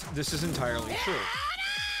morons. This is entirely true.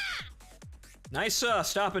 Nice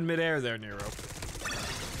stop in midair there, Nero.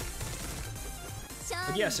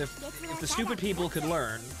 But yes, if the stupid people could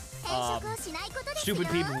learn, stupid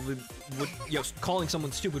people would calling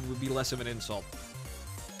someone stupid would be less of an insult.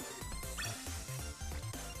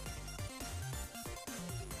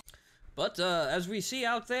 But as we see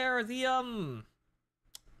out there, the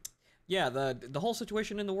whole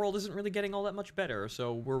situation in the world isn't really getting all that much better,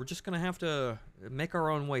 so we're just gonna have to make our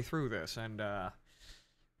own way through this, and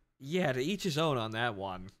yeah, to each his own on that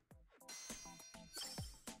one.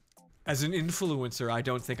 As an influencer, I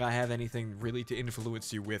don't think I have anything really to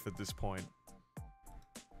influence you with at this point.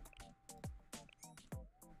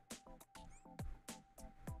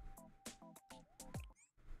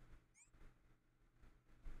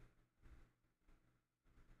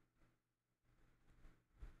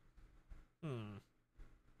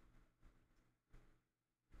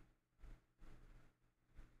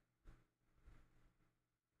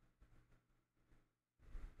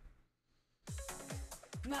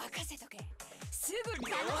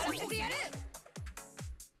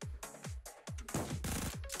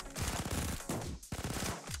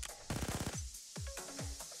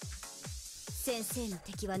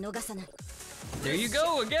 There you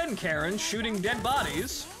go again, Karen, shooting dead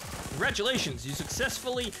bodies. Congratulations, you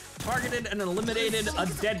successfully targeted and eliminated a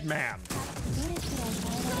dead man.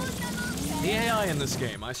 The AI in this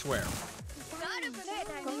game, I swear.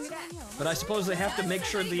 But I suppose they have to make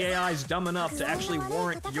sure the AI is dumb enough to actually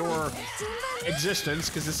warrant your existence,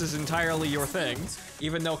 because this is entirely your thing,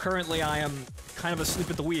 even though currently I am kind of asleep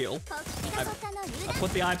at the wheel. I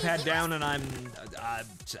put the iPad down and I'm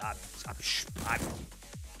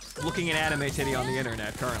looking at anime titty on the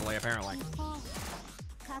internet currently, apparently.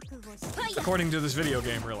 According to this video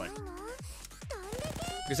game, really.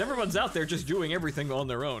 Because everyone's out there just doing everything on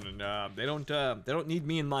their own, and they don't need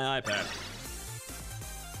me and my iPad.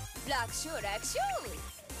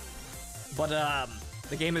 But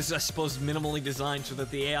the game is, I suppose, minimally designed so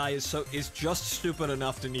that the AI is just stupid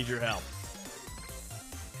enough to need your help.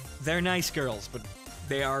 They're nice girls, but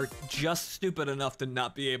they are just stupid enough to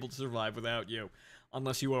not be able to survive without you,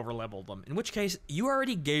 unless you overleveled them. In which case, you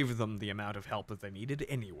already gave them the amount of help that they needed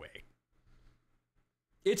anyway.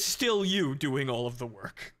 It's still you doing all of the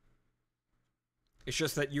work. It's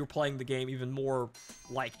just that you're playing the game even more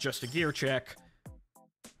like just a gear check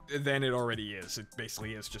than it already is. It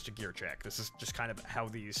basically is just a gear check. This is just kind of how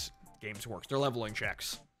these games work. They're leveling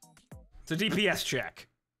checks. It's a DPS check.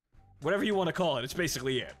 Whatever you want to call it, it's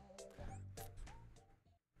basically it.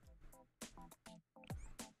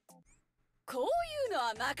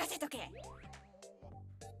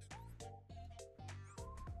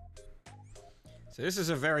 So this is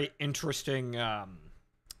a very interesting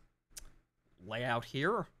layout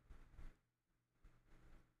here.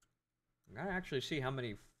 I'm gonna actually see how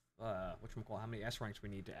many how many S ranks we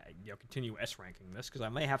need to continue S ranking this, because I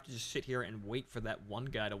may have to just sit here and wait for that one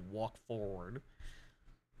guy to walk forward.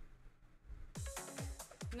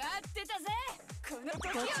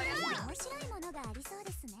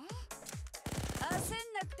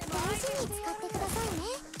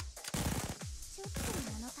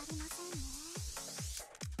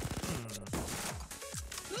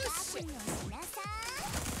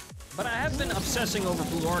 But I have been obsessing over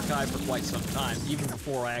Blue Archive for quite some time, even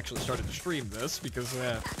before I actually started to stream this, because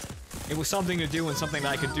it was something to do and something that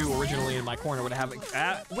I could do originally in my corner without having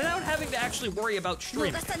to actually worry about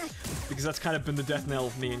streaming. Because that's kind of been the death knell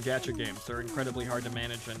of me in gacha games. They're incredibly hard to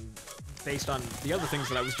manage, and based on the other things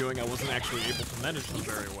that I was doing, I wasn't actually able to manage them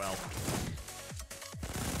very well.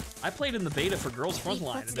 I played in the beta for Girls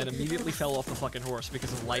Frontline, and then immediately fell off the fucking horse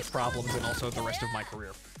because of life problems and also the rest of my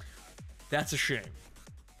career. That's a shame.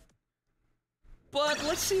 But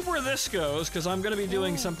let's see where this goes, because I'm going to be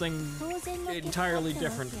doing something entirely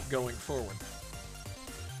different going forward.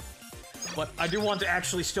 But I do want to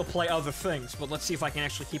actually still play other things, but let's see if I can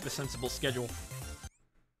actually keep a sensible schedule.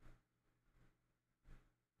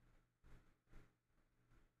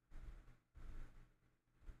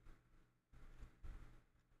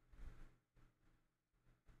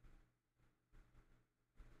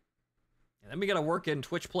 And then we gotta work in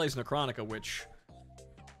Twitch Plays Necronica, which...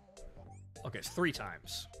 Okay, it's 3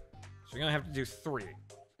 times. So we're gonna have to do 3.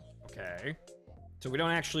 Okay. So we don't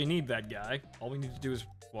actually need that guy. All we need to do is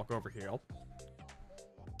walk over here.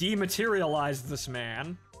 Dematerialize this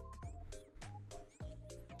man.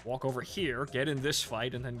 Walk over here, get in this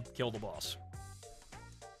fight, and then kill the boss.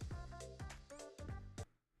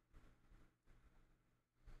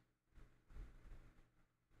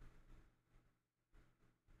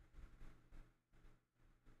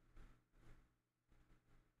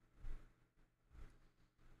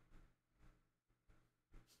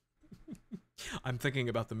 I'm thinking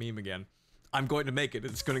about the meme again. I'm going to make it.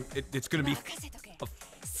 It's gonna be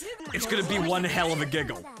one hell of a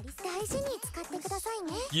giggle.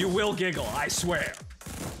 You will giggle, I swear.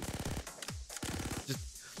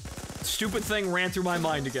 Just stupid thing ran through my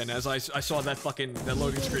mind again as I saw that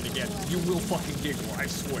loading screen again. You will fucking giggle, I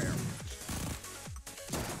swear.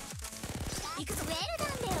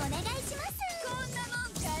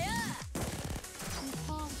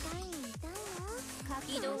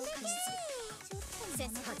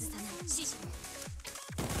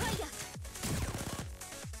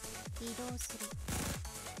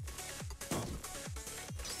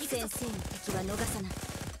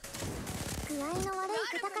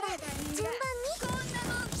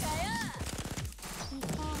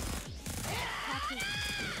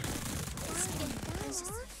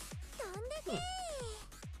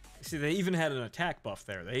 See, they even had an attack buff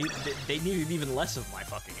there. They needed even less of my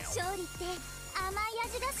fucking health.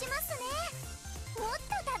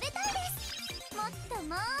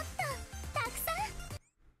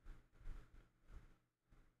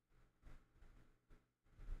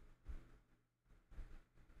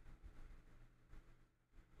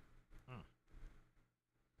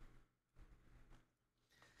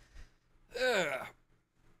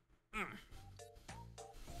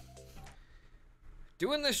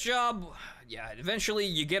 Doing this job, yeah, eventually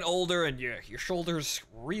you get older and your shoulders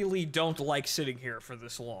really don't like sitting here for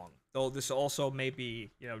this long. Though this also may be,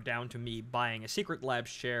 down to me buying a Secret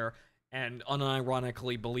Labs chair and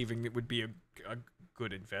unironically believing it would be a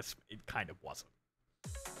good investment. It kind of wasn't.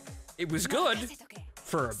 It was good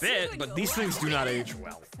for a bit, but these things do not age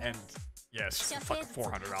well. And yes, fucking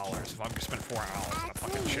 $400. If I'm gonna spend $400 on a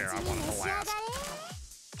fucking chair, I want it to last.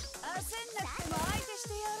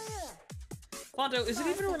 Phonto, is it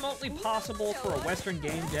even remotely possible for a Western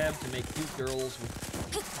game dev to make cute girls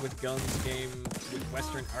with guns game with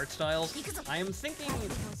Western art styles? I am thinking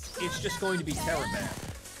it's just going to be terrible.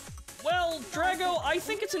 Well, Drago, I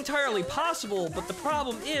think it's entirely possible, but the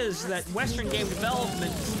problem is that Western game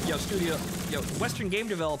development, Western game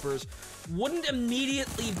developers wouldn't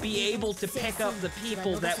immediately be able to pick up the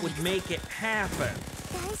people that would make it happen.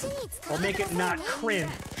 Or make it not cringe.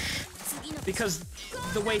 Because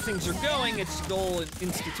the way things are going, it's all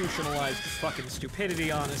institutionalized fucking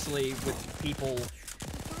stupidity, honestly, with people,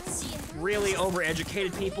 really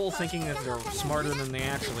overeducated people thinking that they're smarter than they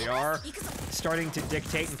actually are, starting to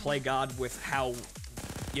dictate and play God with how,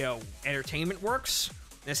 entertainment works.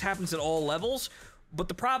 This happens at all levels, but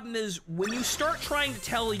the problem is, when you start trying to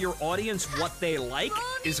tell your audience what they like,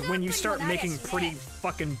 is when you start making pretty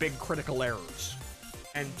fucking big critical errors,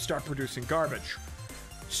 and start producing garbage.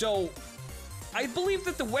 So, I believe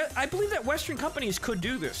that Western companies could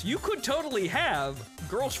do this. You could totally have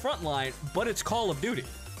Girls Frontline, but it's Call of Duty.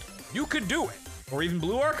 You could do it. Or even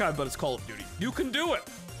Blue Archive, but it's Call of Duty. You can do it.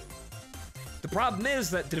 The problem is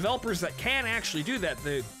that the developers that can actually do that,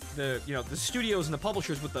 the studios and the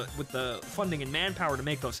publishers with the funding and manpower to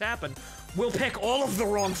make those happen, will pick all of the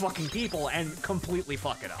wrong fucking people and completely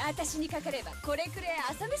fuck it up.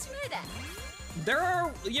 There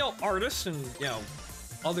are, artists and,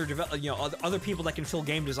 other people that can fill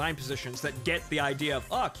game design positions that get the idea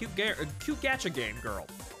of, cute gacha game girl.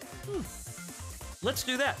 Let's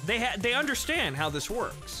do that. They understand how this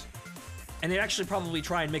works. And they actually probably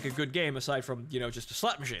try and make a good game aside from, just a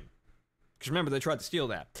slot machine. Because remember, they tried to steal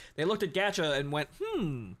that. They looked at gacha and went,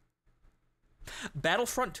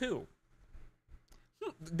 Battlefront 2.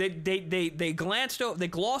 They glossed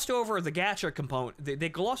over the gacha component. They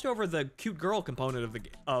glossed over the cute girl component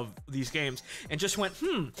of these games and just went,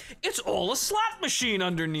 it's all a slot machine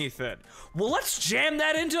underneath it. Well, let's jam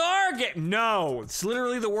that into our game. No, it's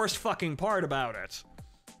literally the worst fucking part about it.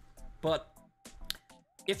 But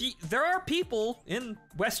there are people in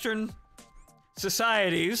Western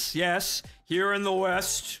societies, yes, here in the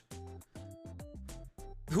West,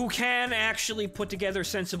 who can actually put together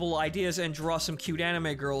sensible ideas and draw some cute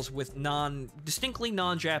anime girls with distinctly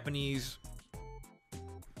non-Japanese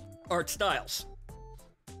art styles.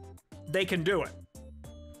 They can do it.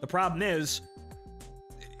 The problem is,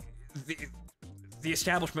 the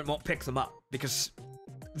establishment won't pick them up because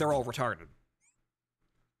they're all retarded.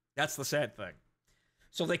 That's the sad thing.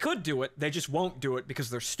 So they could do it, they just won't do it because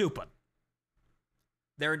they're stupid.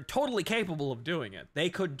 They're totally capable of doing it. They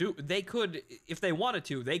could, if they wanted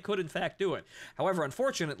to, they could in fact do it. However,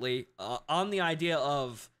 unfortunately, on the idea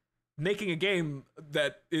of making a game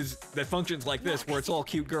that functions like this, where it's all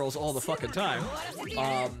cute girls all the fucking time,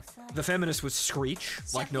 the feminists would screech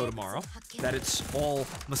like no tomorrow, that it's all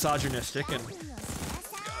misogynistic and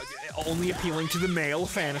only appealing to the male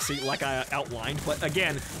fantasy, like I outlined. But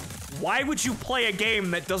again, why would you play a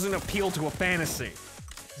game that doesn't appeal to a fantasy?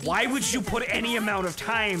 Why would you put any amount of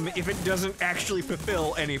time if it doesn't actually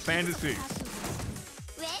fulfill any fantasies?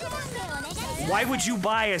 Why would you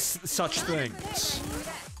buy such things?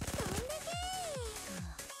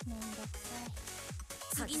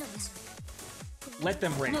 Let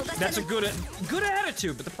them rage. That's a good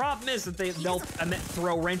attitude, but the problem is that they'll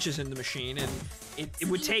throw wrenches in the machine, and it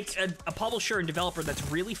would take a publisher and developer that's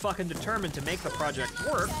really fucking determined to make the project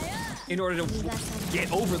work in order to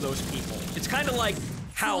get over those people. It's kind of like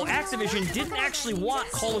how Activision didn't actually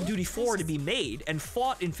want Call of Duty 4 to be made and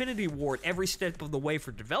fought Infinity Ward every step of the way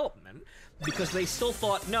for development because they still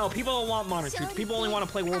thought, no, people don't want modern troops, people only want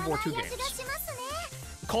to play World War II games.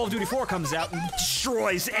 Call of Duty 4 comes out and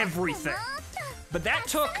destroys everything. But that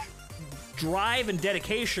took drive and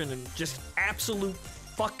dedication and just absolute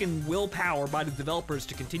fucking willpower by the developers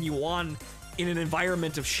to continue on in an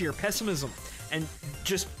environment of sheer pessimism and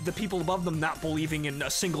just the people above them not believing in a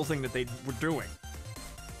single thing that they were doing.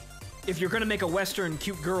 If you're gonna make a Western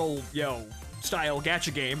cute girl, style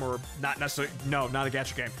gacha game, or not necessarily, no, not a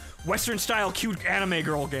gacha game, Western style cute anime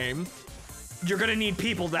girl game, you're gonna need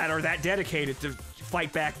people that are that dedicated to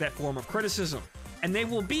fight back that form of criticism. And they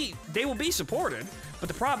will be supported, but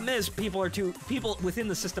the problem is people within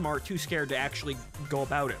the system are too scared to actually go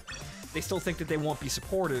about it. They still think that they won't be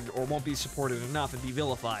supported or won't be supported enough and be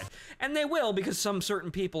vilified. And they will, because some certain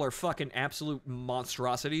people are fucking absolute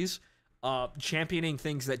monstrosities, championing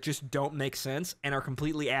things that just don't make sense and are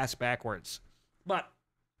completely ass backwards. But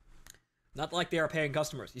not like they are paying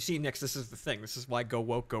customers. You see, Nix, this is the thing. This is why go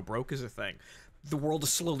woke, go broke is a thing. the world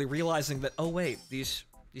is slowly realizing that, oh wait, these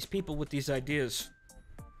people with these ideas,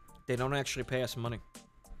 they don't actually pay us money.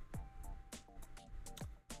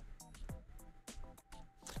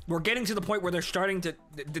 We're getting to the point where they're starting to,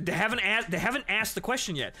 they haven't asked the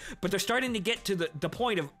question yet, but they're starting to get to the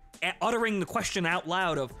point of uttering the question out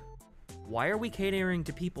loud of, why are we catering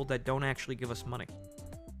to people that don't actually give us money?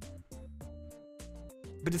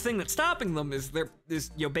 But the thing that's stopping them is you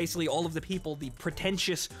know, basically all of the people, the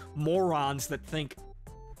pretentious morons that think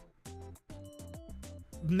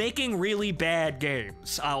making really bad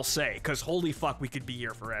games, I'll say, because holy fuck, we could be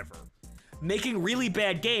here forever. Making really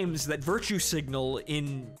bad games that virtue signal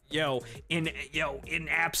in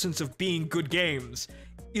absence of being good games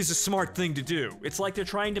is a smart thing to do. It's like they're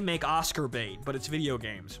trying to make Oscar bait, but it's video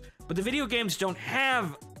games. But the video games don't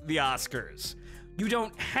have the Oscars. You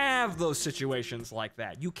don't have those situations like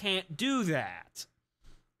that. You can't do that.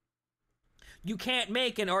 You can't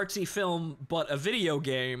make an artsy film but a video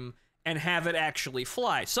game and have it actually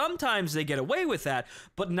fly. Sometimes they get away with that,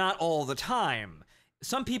 but not all the time.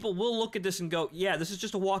 Some people will look at this and go, yeah, this is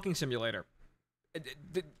just a walking simulator.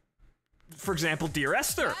 For example, Dear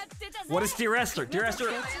Esther. What is Dear Esther? Dear Esther,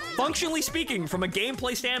 functionally speaking, from a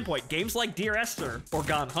gameplay standpoint, games like Dear Esther, or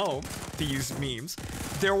Gone Home, to use memes,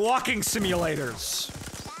 they're walking simulators.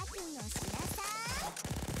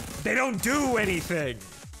 They don't do anything.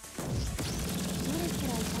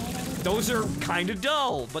 Those are kind of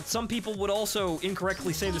dull, but some people would also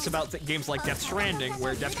incorrectly say this about games like Death Stranding,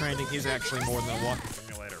 where Death Stranding is actually more than a walking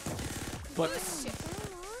simulator. But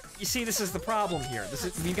you see, this is the problem here.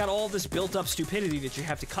 We've got all this built-up stupidity that you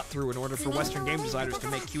have to cut through in order for Western game designers to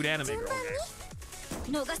make cute anime girl games.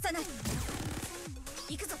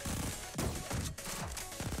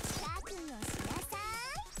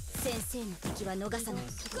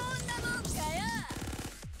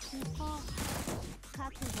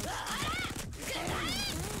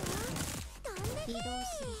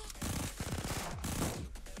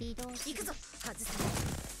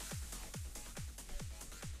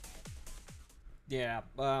 Yeah,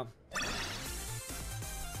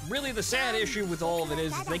 really the sad issue with all of it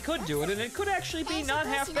is they could do it, and it could actually be not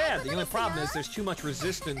half bad. The only problem is there's too much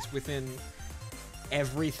resistance within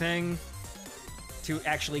everything to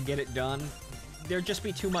actually get it done. There'd just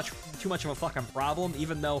be too much of a fucking problem,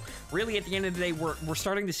 even though really at the end of the day we're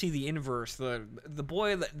starting to see the inverse.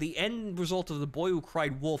 The end result of The Boy Who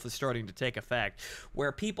Cried Wolf is starting to take effect,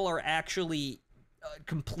 where people are actually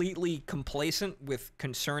completely complacent with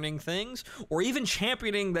concerning things, or even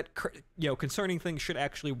championing that concerning things should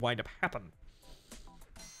actually wind up happening.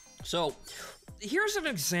 So here's an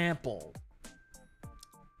example.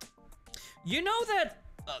 You know that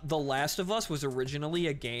The Last of Us was originally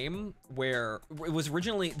a game where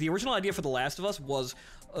the original idea for The Last of Us was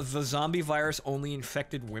the zombie virus only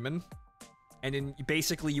infected women, and then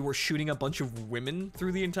basically you were shooting a bunch of women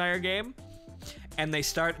through the entire game, and they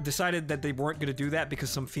decided that they weren't going to do that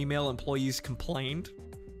because some female employees complained.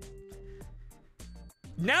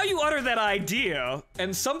 Now you utter that idea,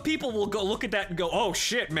 and some people will go look at that and go, oh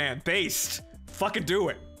shit, man, based. Fucking do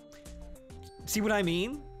it. See what I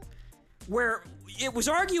mean? Where it was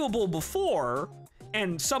arguable before,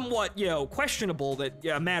 and somewhat, questionable that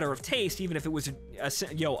a matter of taste, even if it was a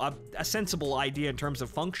sensible idea in terms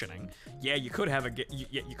of functioning. Yeah, you could have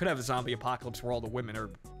a zombie apocalypse where all the women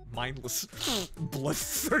are mindless,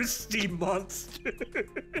 bloodthirsty monsters.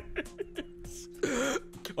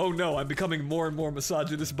 Oh no, I'm becoming more and more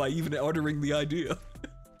misogynist by even uttering the idea.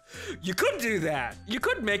 You could do that. You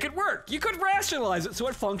could make it work. You could rationalize it so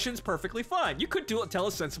it functions perfectly fine. You could tell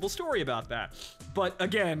a sensible story about that. But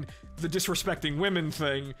again, the disrespecting women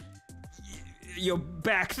thing,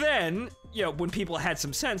 back then, when people had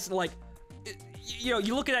some sense, like,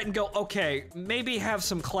 you look at that and go, okay, maybe have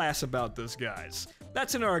some class about this, guys.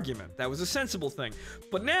 That's an argument. That was a sensible thing.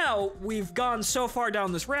 But now we've gone so far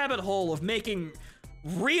down this rabbit hole of making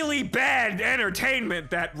really bad entertainment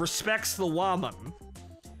that respects the woman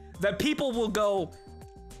that people will go,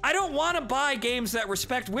 I don't want to buy games that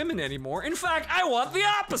respect women anymore. In fact, I want the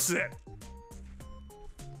opposite.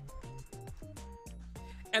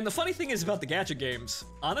 And the funny thing is about the gacha games,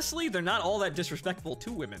 honestly, they're not all that disrespectful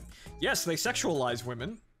to women. Yes, they sexualize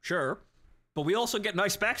women, sure, but we also get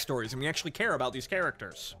nice backstories and we actually care about these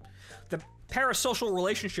characters. The parasocial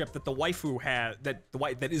relationship that the waifu had, that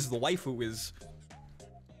is the waifu is,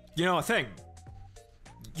 a thing.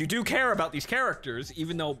 You do care about these characters,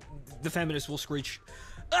 even though the feminists will screech,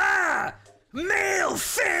 ah! Male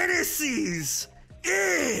fantasies!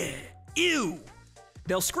 Ew!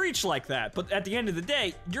 They'll screech like that, but at the end of the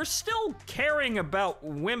day, you're still caring about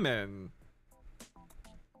women.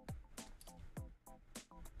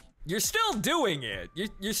 you're still doing it.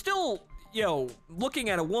 You're still, you know, looking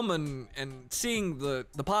at a woman and seeing the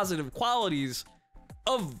positive qualities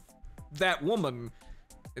of that woman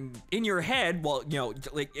in your head while, you know,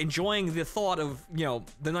 like enjoying the thought of, you know,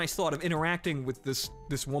 the nice thought of interacting with this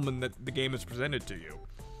woman that the game has presented to you.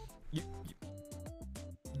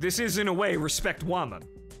 This is, in a way, respect woman.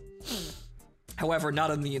 However, not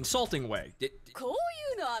in the insulting way.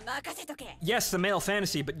 Yes, the male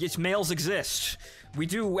fantasy, but yes, males exist. We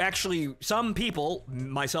do actually, some people,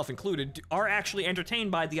 myself included, are actually entertained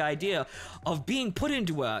by the idea of being put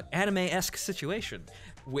into a anime-esque situation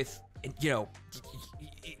with, you know,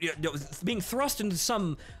 being thrust into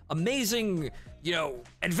some amazing, you know,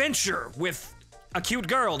 adventure with a cute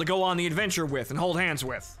girl to go on the adventure with and hold hands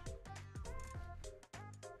with.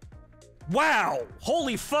 Wow!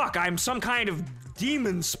 Holy fuck, I'm some kind of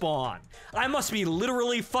demon spawn. I must be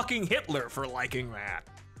literally fucking Hitler for liking that.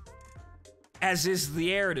 As is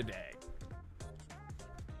the air today.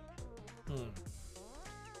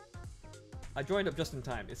 I joined up just in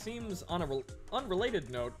time. It seems, on a unrelated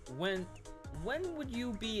note, when would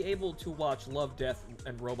you be able to watch Love, Death,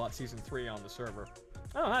 and Robot Season 3 on the server?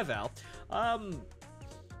 Oh, hi, Val.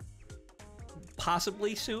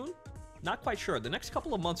 Possibly soon? Not quite sure. The next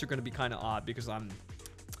couple of months are going to be kind of odd because I'm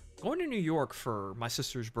going to New York for my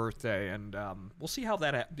sister's birthday, and we'll see how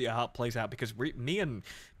that how it plays out because me and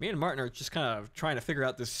Martin are just kind of trying to figure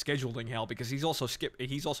out this scheduling hell because he's also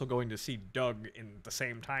going to see Doug in the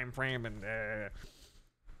same time frame, and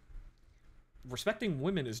respecting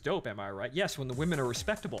women is dope, am I right? Yes, when the women are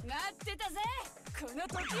respectable.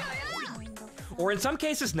 Or in some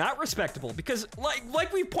cases, not respectable, because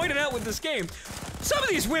like we pointed out with this game, some of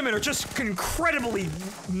these women are just incredibly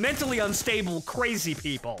mentally unstable, crazy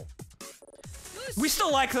people. We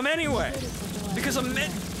still like them anyway, because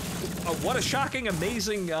what a shocking,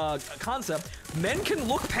 amazing concept. Men can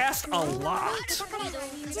look past a lot.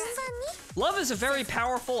 Love is a very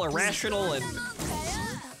powerful, irrational, and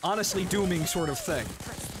honestly dooming sort of thing.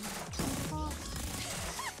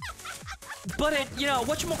 But it, you know,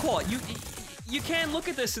 whatchamacallit, you can look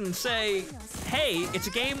at this and say, hey, it's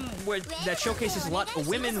a game that showcases a lot of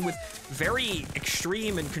women with very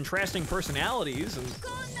extreme and contrasting personalities, and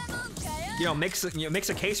you know, makes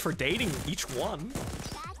a case for dating each one.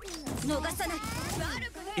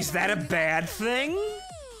 Is that a bad thing?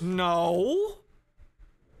 No.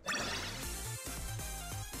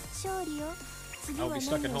 I'll be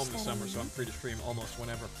stuck at home this summer, so I'm free to stream almost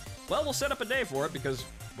whenever. Well, we'll set up a day for it because,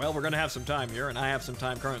 well, we're gonna have some time here, and I have some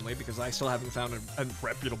time currently because I still haven't found a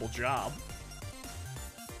reputable job.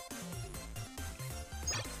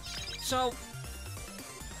 So,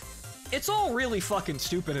 it's all really fucking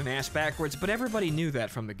stupid and ass backwards, but everybody knew that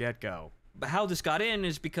from the get-go. But how this got in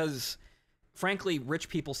is because, frankly, rich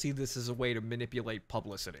people see this as a way to manipulate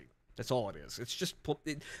publicity. That's all it is. It's just,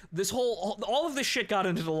 all of this shit got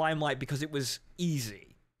into the limelight because it was easy.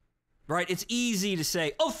 Right? It's easy to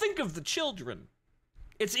say, oh, think of the children.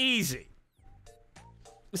 It's easy.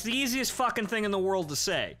 It's the easiest fucking thing in the world to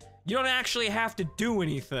say. You don't actually have to do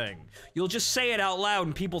anything. You'll just say it out loud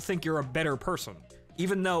and people think you're a better person.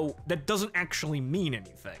 Even though that doesn't actually mean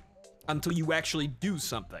anything. Until you actually do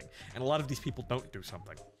something. And a lot of these people don't do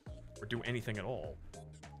something. Or do anything at all.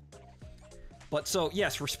 But so,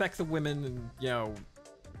 yes, respect the women and, you know,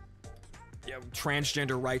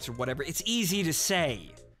 transgender rights or whatever. It's easy to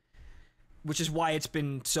say. Which is why it's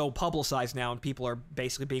been so publicized now and people are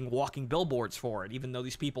basically being walking billboards for it, even though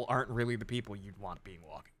these people aren't really the people you'd want being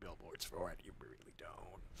walking billboards for it. You really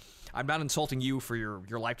don't. I'm not insulting you for your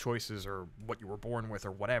life choices or what you were born with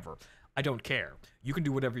or whatever. I don't care. You can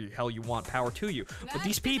do whatever the hell you want, power to you. But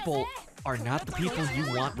these people are not the people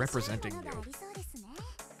you want representing you.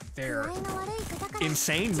 They're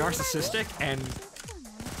insane, narcissistic, and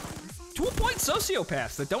to a point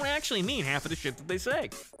sociopaths that don't actually mean half of the shit that they say.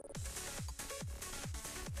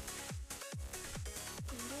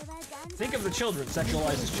 Think of the children.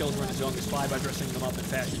 Sexualizes children as young as 5 by dressing them up in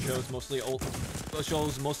fashion shows mostly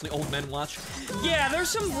old men watch. Yeah, there's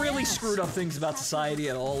some really screwed up things about society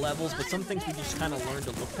at all levels, but some things we just kind of learn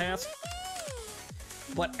to look past.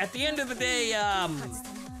 But at the end of the day,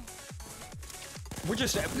 we're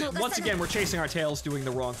just, once again, we're chasing our tails doing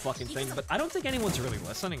the wrong fucking thing, but I don't think anyone's really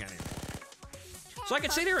listening anymore. So I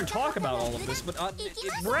could sit here and talk about all of this, but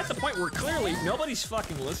we're at the point where clearly nobody's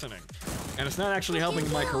fucking listening. And it's not actually helping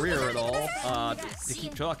my career at all, to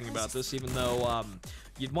keep talking about this, even though,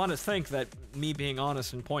 you'd want to think that me being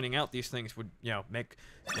honest and pointing out these things would,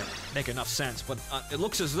 make enough sense. But it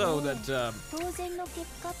looks as though that,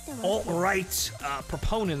 alt-right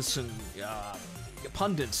proponents and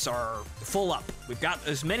pundits are full up. We've got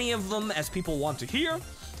as many of them as people want to hear,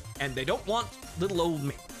 and they don't want little old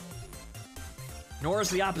me. Nor is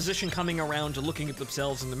the opposition coming around to looking at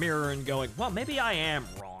themselves in the mirror and going, well, maybe I am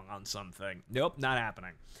wrong on something. Nope, not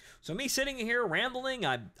happening. So me sitting here rambling,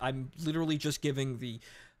 I'm literally just giving the,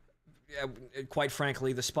 quite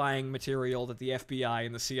frankly, the spying material that the FBI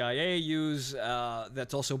and the CIA use,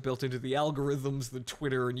 that's also built into the algorithms that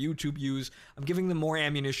Twitter and YouTube use. I'm giving them more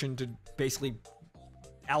ammunition to basically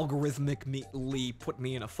algorithmically put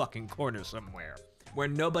me in a fucking corner somewhere where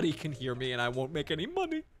nobody can hear me and I won't make any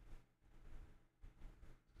money.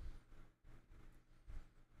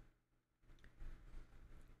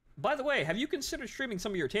 By the way, have you considered streaming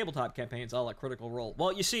some of your tabletop campaigns a la Critical Role?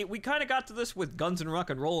 Well, you see, we kind of got to this with Guns and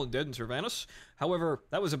Rock and Roll and Dead and Sylvanas. However,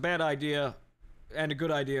 that was a bad idea, and a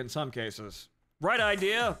good idea in some cases. Right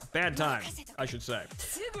idea, bad time, I should say.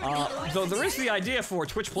 Though there is the idea for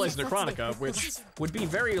Twitch Plays Necronica, which would be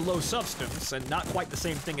very low substance, and not quite the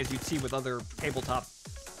same thing as you'd see with other tabletop,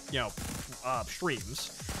 you know,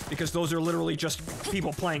 streams. Because those are literally just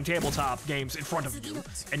people playing tabletop games in front of you,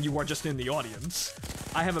 and you are just in the audience.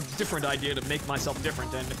 I have a different idea to make myself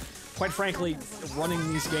different, and quite frankly,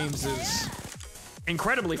 running these games is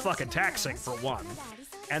incredibly fucking taxing, for one.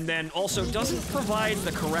 And then also doesn't provide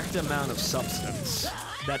the correct amount of substance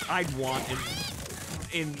that I'd want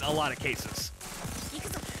in a lot of cases.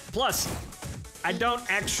 Plus, I don't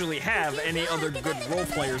actually have any other good role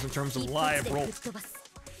players in terms of live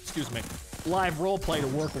role play to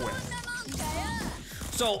work with.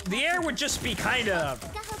 So the air would just be kind of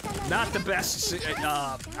not the best.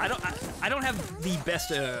 I don't have the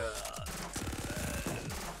best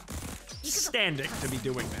standing to be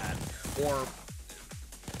doing that, or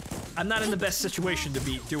I'm not in the best situation to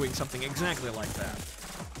be doing something exactly like that.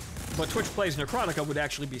 But Twitch Plays Necronica would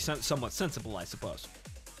actually be somewhat sensible, I suppose,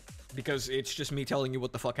 because it's just me telling you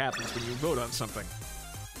what the fuck happens when you vote on something.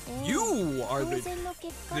 You are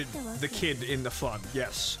the kid in the fun.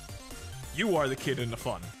 Yes, you are the kid in the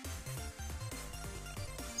fun.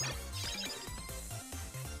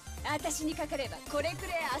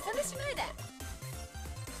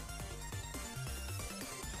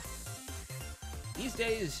 These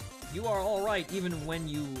days, you are all right even when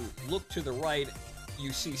you look to the right,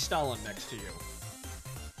 you see Stalin next to you.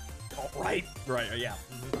 Alt right? Right, yeah.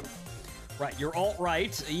 Right, you're alt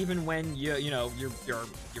right even when you're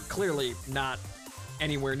clearly not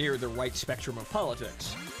anywhere near the right spectrum of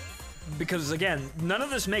politics. Because again, none of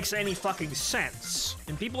this makes any fucking sense,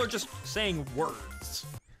 and people are just saying words.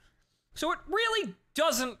 So it really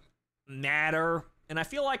doesn't matter, and I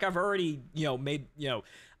feel like I've already,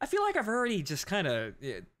 I feel like I've already just kind of,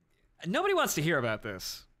 nobody wants to hear about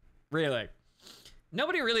this, really.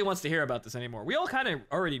 Nobody really wants to hear about this anymore. We all kind of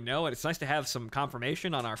already know, and it's nice to have some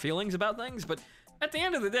confirmation on our feelings about things, but at the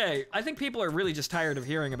end of the day, I think people are really just tired of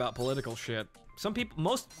hearing about political shit. Some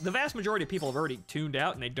people, the vast majority of people have already tuned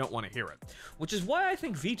out and they don't want to hear it. Which is why I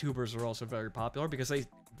think VTubers are also very popular, because they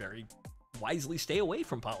very wisely stay away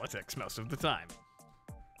from politics most of the time.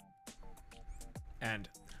 And,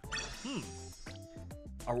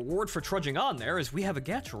 our reward for trudging on there is we have a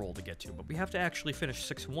gacha roll to get to, but we have to actually finish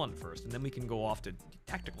 6-1 first, and then we can go off to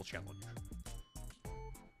tactical challenge.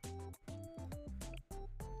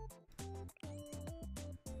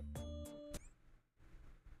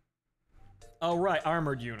 Oh right,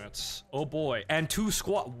 armored units. Oh boy, and 2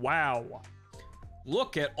 squad. Wow.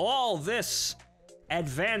 Look at all this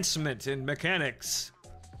advancement in mechanics.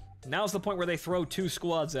 Now's the point where they throw 2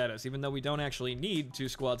 squads at us, even though we don't actually need 2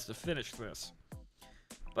 squads to finish this.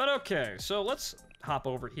 But okay, so let's hop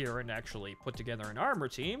over here and actually put together an armor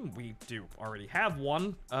team. We do already have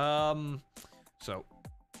one. So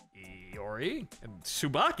Iori and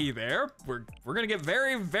Tsubaki there. We're gonna get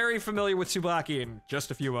very, very familiar with Tsubaki in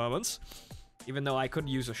just a few moments. Even though I could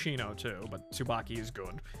use a Shino too, but Tsubaki is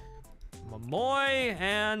good. Momoy,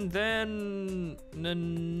 and then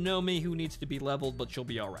Nanomi, who needs to be leveled, but she'll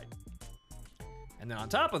be alright. And then on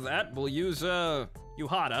top of that, we'll use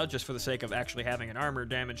Yuhata, just for the sake of actually having an armor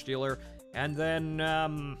damage dealer, and then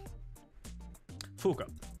Fuka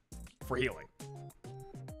for healing.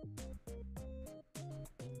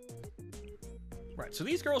 Right, so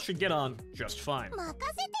these girls should get on just fine.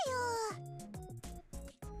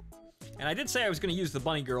 And I did say I was going to use the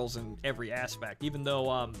bunny girls in every aspect, even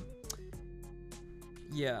though,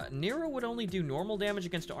 yeah, Nero would only do normal damage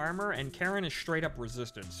against armor, and Karen is straight up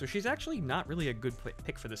resistant, so she's actually not really a good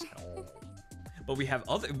pick for this at all. But we have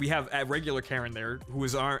a regular Karen there, who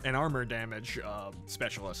is an armor damage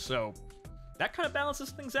specialist, so that kind of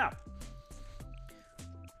balances things out.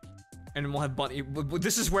 And we'll have Bunny.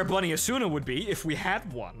 This is where Bunny Asuna would be if we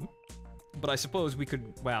had one. But I suppose we could,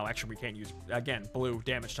 well, actually we can't use, again, blue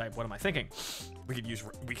damage type. What am I thinking? We could use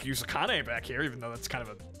Akane back here, even though that's kind of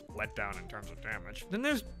a letdown in terms of damage. Then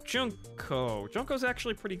there's Junko. Junko's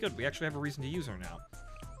actually pretty good. We actually have a reason to use her now.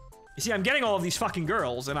 You see, I'm getting all of these fucking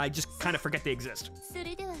girls, and I just kind of forget they exist.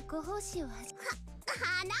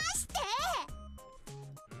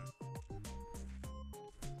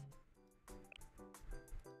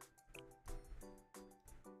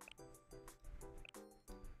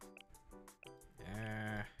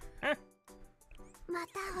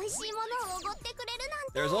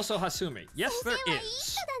 There's also Hasumi. Yes, there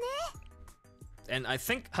is. And I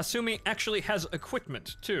think Hasumi actually has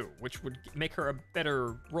equipment, too, which would make her a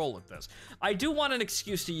better role at this. I do want an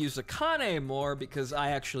excuse to use Akane more, because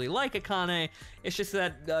I actually like Akane. It's just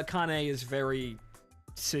that Akane is very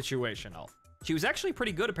situational. She was actually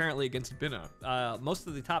pretty good, apparently, against Bina. Most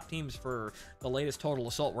of the top teams for the latest Total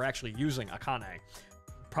Assault were actually using Akane.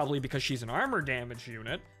 Probably because she's an armor damage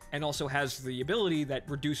unit, and also has the ability that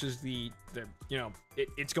reduces the you know,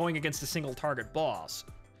 it's going against a single target boss.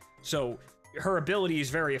 So her ability is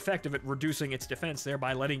very effective at reducing its defense,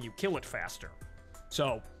 thereby letting you kill it faster.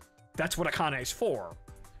 So that's what Akane's for.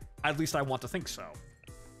 At least I want to think so.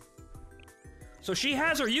 So she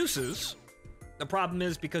has her uses. The problem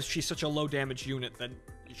is because she's such a low damage unit that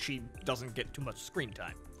she doesn't get too much screen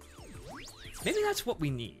time. Maybe that's what we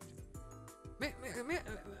need.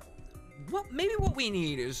 Maybe what we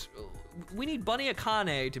need is, we need Bunny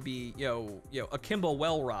Akane to be, you know, akimbo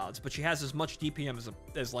well rods, but she has as much DPM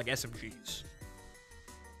as like SMGs.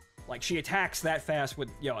 Like, she attacks that fast with,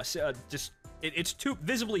 you know, it's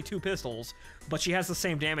visibly two pistols, but she has the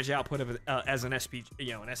same damage output of as an SP,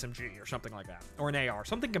 you know, an SMG or something like that, or an AR,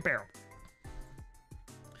 something comparable.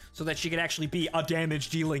 So that she can actually be a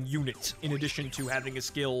damage-dealing unit, in addition to having a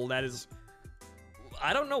skill that is,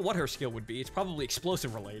 I don't know what her skill would be. It's probably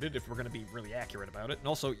explosive related, if we're going to be really accurate about it. And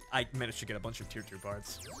also, I managed to get a bunch of tier 2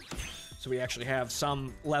 parts. So we actually have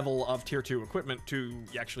some level of tier 2 equipment to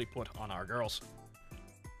actually put on our girls.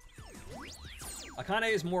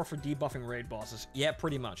 Akane is more for debuffing raid bosses. Yeah,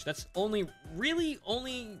 pretty much. That's really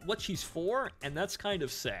only what she's for, and that's kind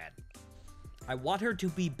of sad. I want her to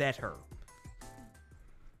be better.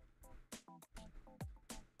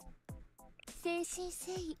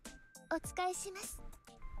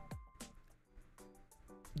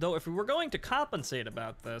 Though if we were going to compensate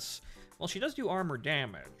about this, well, she does do armor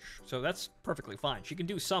damage, so that's perfectly fine. She can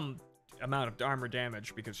do some amount of armor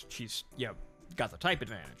damage because she's, yeah, got the type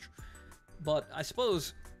advantage. But I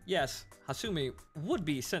suppose, yes, Hasumi would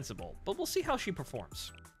be sensible, but we'll see how she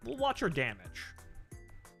performs. We'll watch her damage.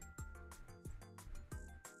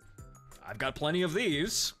 I've got plenty of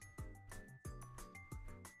these.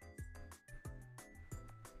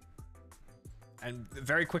 And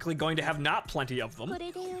very quickly going to have not plenty of them.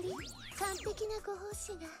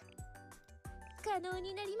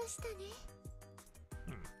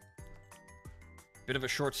 Bit of a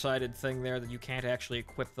short-sighted thing there that you can't actually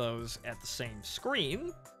equip those at the same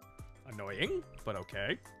screen. Annoying, but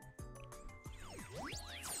okay.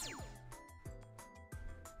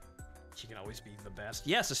 She can always be the best.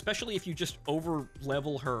 Yes, especially if you just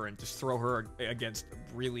over-level her and just throw her against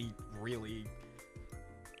really, really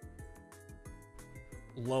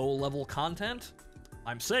low-level content.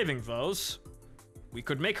 I'm saving those. We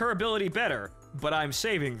could make her ability better, but I'm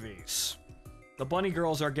saving these. The bunny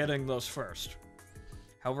girls are getting those first.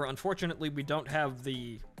 However, unfortunately, we don't have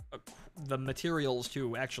the materials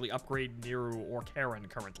to actually upgrade Niru or Karen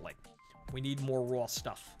currently. We need more raw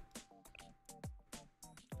stuff.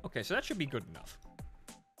 Okay, so that should be good enough.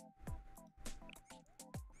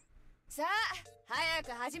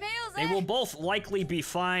 They will both likely be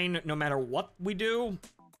fine no matter what we do.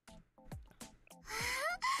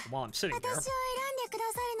 While I'm sitting there,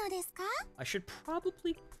 I should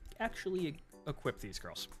probably actually equip these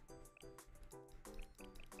girls.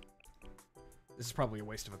 This is probably a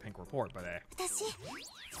waste of a pink report, but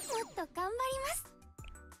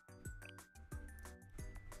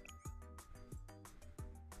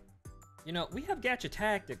you know, we have gacha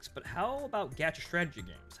tactics, but how about gacha strategy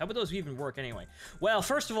games? How would those even work anyway? Well,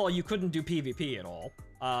 first of all, you couldn't do PvP at all.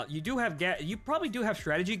 You probably do have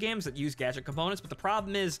strategy games that use gacha components, but the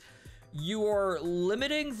problem is you're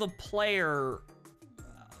limiting the player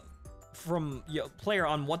player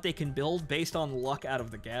on what they can build based on luck out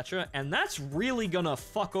of the gacha, and that's really gonna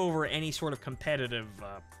fuck over any sort of competitive,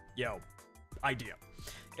 idea.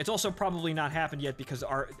 It's also probably not happened yet because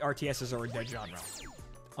RTSs are a dead genre,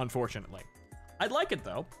 unfortunately. I'd like it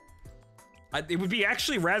though. It would be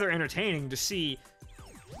actually rather entertaining to see,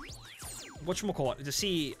 to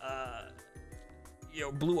see,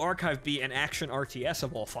 Blue Archive be an action RTS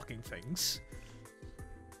of all fucking things.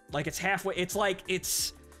 Like, it's halfway, it's like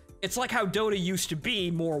how Dota used to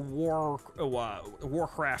be more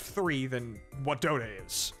Warcraft 3 than what Dota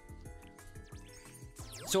is.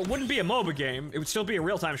 So it wouldn't be a MOBA game, it would still be a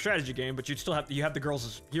real-time strategy game, but you have the girls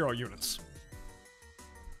as hero units.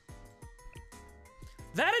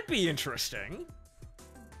 That'd be interesting.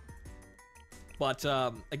 But,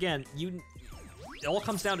 again, it all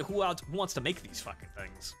comes down to who wants to make these fucking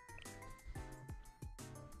things.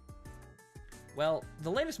 Well, the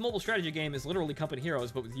latest mobile strategy game is literally Company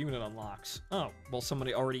Heroes, but with unit unlocks. Oh, well,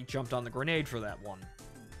 somebody already jumped on the grenade for that one.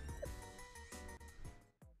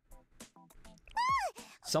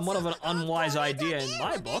 Somewhat of an unwise idea in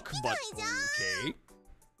my book, but okay.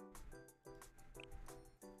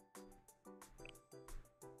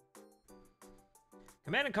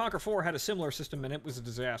 Command & Conquer 4 had a similar system and it was a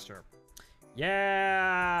disaster.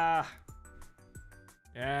 Yeah,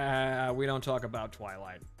 we don't talk about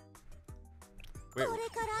Twilight. Wait.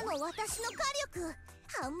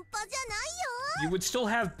 You would still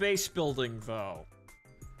have base building, though.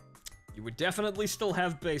 You would definitely still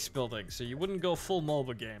have base building, so you wouldn't go full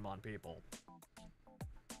MOBA game on people.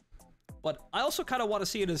 But I also kind of want to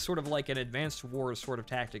see it as sort of like an advanced wars sort of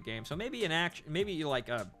tactic game. So maybe maybe like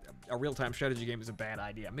a real-time strategy game is a bad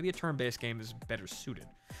idea. Maybe a turn-based game is better suited.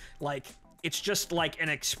 Like, it's just like an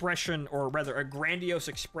expression, or rather a grandiose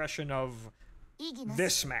expression of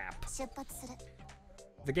this map.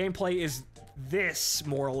 The gameplay is this,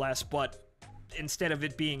 more or less, but instead of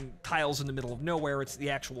it being tiles in the middle of nowhere, it's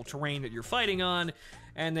the actual terrain that you're fighting on,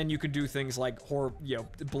 and then you could do things like,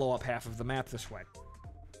 blow up half of the map this way.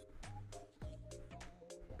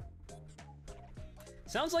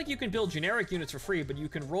 Sounds like you can build generic units for free, but you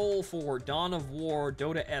can roll for Dawn of War,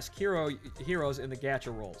 Dota-esque heroes in the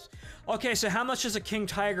gacha rolls. Okay, so how much does a King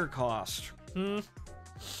Tiger cost?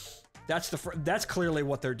 That's clearly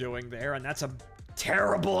what they're doing there, and that's a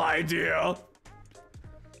terrible idea.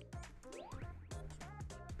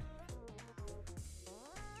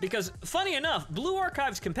 Because, funny enough, Blue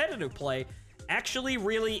Archive's competitive play actually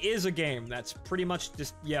really is a game that's pretty much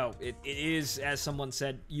just, it is, as someone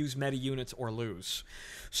said, use meta units or lose.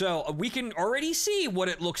 So we can already see what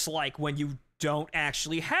it looks like when you don't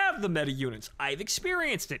actually have the meta units. I've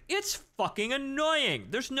experienced it. It's fucking annoying.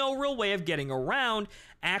 There's no real way of getting around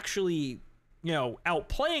actually,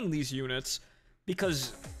 outplaying these units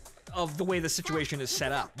because of the way the situation is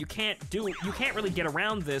set up. You can't really get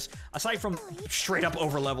around this aside from straight up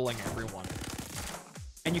over leveling everyone.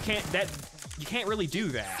 And you can't really do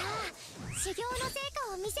that.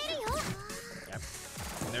 Yep.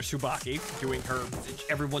 And there's Tsubaki doing her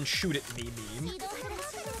everyone shoot at me meme.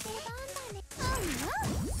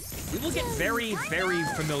 We will get very, very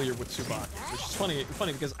familiar with Tsubaki, which is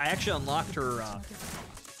funny because I actually unlocked her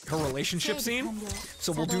relationship scene,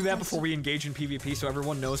 so we'll do that before we engage in PvP so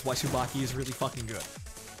everyone knows why Tsubaki is really fucking good.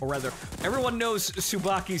 Or rather, everyone knows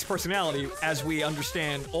Tsubaki's personality as we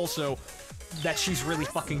understand also that she's really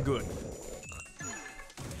fucking good.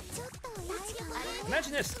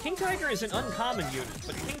 Imagine this, King Tiger is an uncommon unit,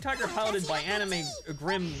 but King Tiger piloted by anime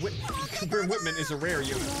Grim Whitman is a rare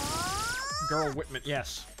unit. Girl Whitman,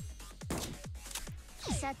 yes.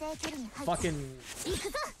 Fucking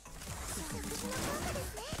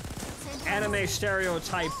anime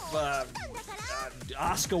stereotype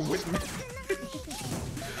Oscar Whitman.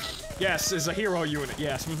 Yes, is a hero unit,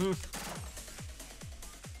 yes.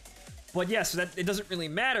 But yes, it doesn't really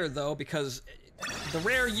matter though, because the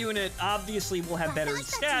rare unit obviously will have better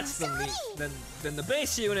stats than the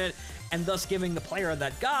base unit, and thus giving the player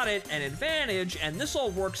that got it an advantage, and this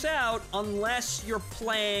all works out unless you're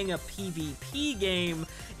playing a PvP game,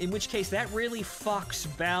 in which case that really fucks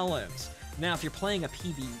balance. Now, if you're playing a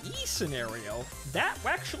PvE scenario, that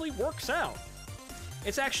actually works out.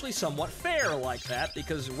 It's actually somewhat fair like that,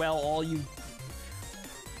 because, well,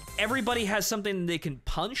 everybody has something they can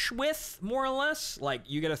punch with, more or less. Like,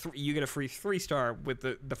 you get a free 3-star with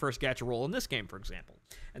the first gacha roll in this game, for example.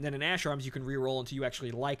 And then in Ash Arms, you can re-roll until you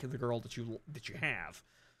actually like the girl that you have.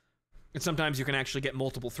 And sometimes you can actually get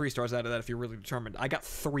multiple 3-stars out of that if you're really determined. I got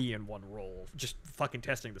 3 in one roll, just fucking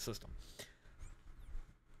testing the system.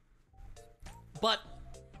 But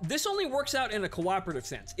this only works out in a cooperative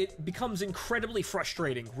sense. It becomes incredibly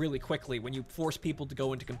frustrating really quickly when you force people to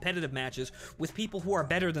go into competitive matches with people who are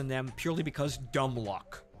better than them purely because dumb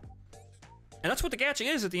luck. And that's what the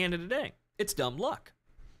gacha is at the end of the day. It's dumb luck.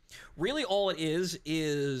 Really all it is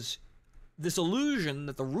this illusion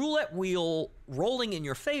that the roulette wheel rolling in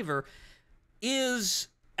your favor is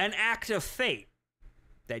an act of fate.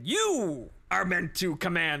 That you are meant to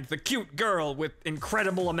command the cute girl with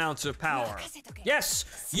incredible amounts of power.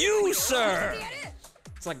 Yes, you, sir!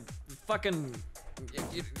 It's like fucking...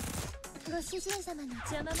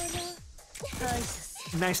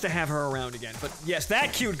 Nice to have her around again, but yes,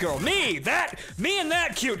 that cute girl, me and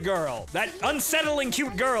that cute girl, that unsettling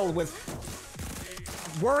cute girl with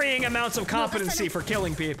worrying amounts of competency for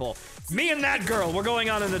killing people. Me and that girl, we're going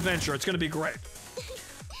on an adventure, it's gonna be great.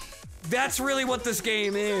 That's really what this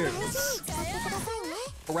game is.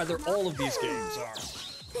 Or rather, all of these games are.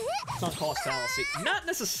 Sunk cost fallacy. Not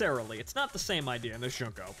necessarily, it's not the same idea in this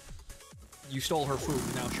Junko. You stole her food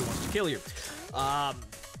and now she wants to kill you.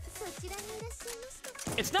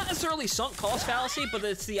 It's not necessarily sunk cost fallacy, but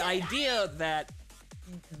it's the idea that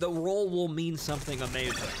the roll will mean something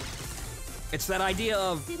amazing. It's that idea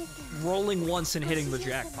of rolling once and hitting the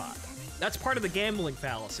jackpot. That's part of the gambling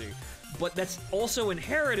fallacy, but that's also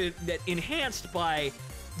enhanced by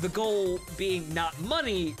the goal being not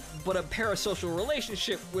money, but a parasocial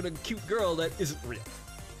relationship with a cute girl that isn't real.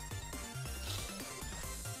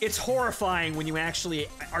 It's horrifying when you actually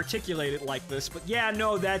articulate it like this, but yeah,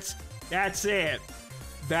 no, that's it.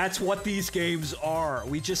 That's what these games are.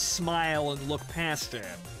 We just smile and look past it.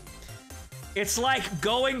 It's like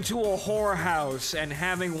going to a whorehouse and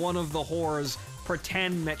having one of the whores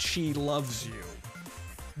pretend that she loves you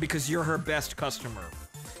because you're her best customer.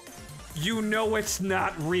 You know it's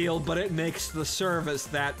not real, but it makes the service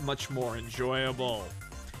that much more enjoyable.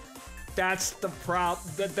 That's the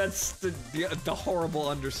that's the horrible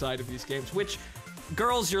underside of these games, which,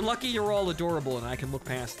 girls, you're lucky you're all adorable and I can look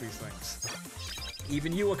past these things.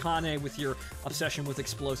 Even you, Akane, with your obsession with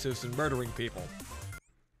explosives and murdering people.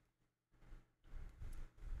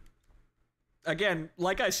 Again,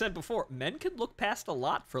 like I said before, men can look past a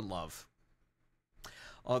lot for love.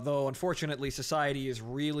 Although, unfortunately, society is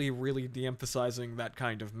really, really de-emphasizing that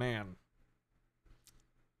kind of man.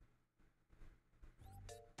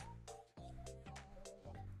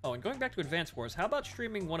 Oh, and going back to Advance Wars, how about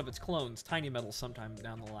streaming one of its clones, Tiny Metal, sometime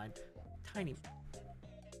down the line? Tiny...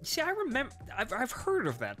 See, I remember... I've heard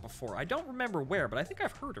of that before. I don't remember where, but I think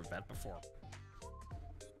I've heard of that before.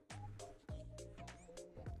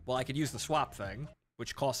 Well, I could use the swap thing,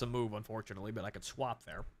 which costs a move, unfortunately, but I could swap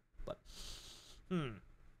there. But...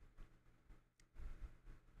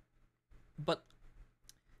 But...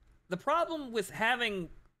 The problem with having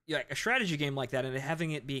a strategy game like that and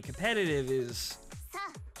having it be competitive is...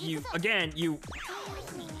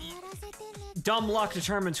 Dumb luck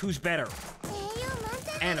determines who's better.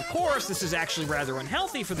 And of course, this is actually rather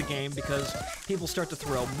unhealthy for the game because people start to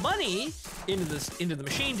throw money into the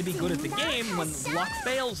machine to be good at the game when luck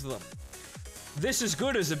fails them. This is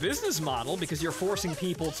good as a business model because you're forcing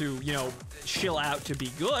people to, you know, chill out to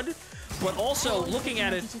be good, but also looking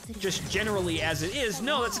at it just generally as it is,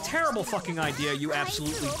 no, that's a terrible fucking idea, you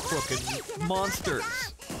absolutely crooked monsters.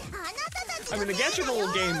 I mean, the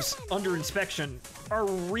Gacha games under inspection are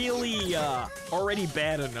really already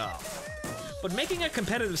bad enough. But making a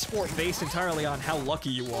competitive sport based entirely on how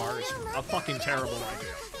lucky you are is a fucking terrible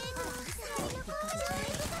idea.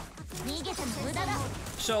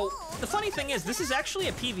 So, the funny thing is, this is actually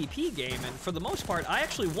a PvP game, and for the most part, I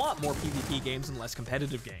actually want more PvP games and less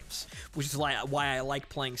competitive games. Which is why I like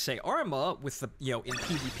playing, say, Arma with the, you know, in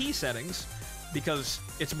PvP settings, because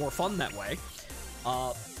it's more fun that way.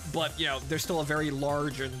 But, you know, there's still a very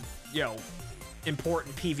large and, you know,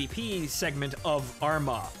 important PvP segment of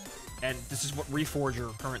Arma. And this is what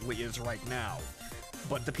Reforger currently is right now.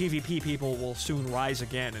 But the PvP people will soon rise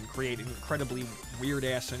again and create incredibly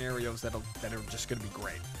weird-ass scenarios that are just gonna be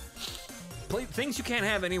great. Things you can't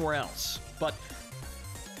have anywhere else. But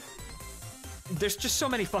there's just so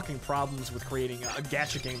many fucking problems with creating a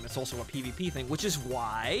gacha game that's also a PvP thing, which is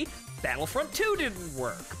why Battlefront 2 didn't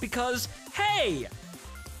work. Because, hey!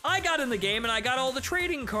 I got in the game and I got all the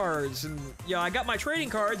trading cards, and, you know, I got my trading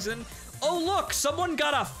cards and... Oh look, someone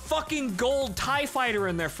got a fucking gold TIE fighter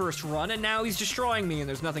in their first run, and now he's destroying me, and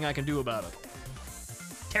there's nothing I can do about it.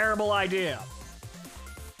 Terrible idea.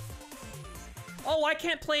 Oh, I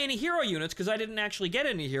can't play any hero units because I didn't actually get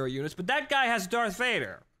any hero units, but that guy has Darth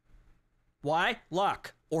Vader. Why?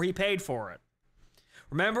 Luck. Or he paid for it.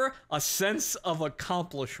 Remember? A sense of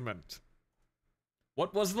accomplishment.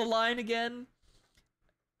 What was the line again?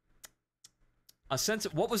 A sense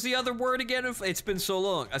of, what was the other word again? It's been so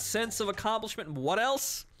long. A sense of accomplishment and what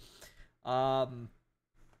else? What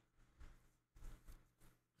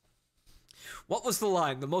was the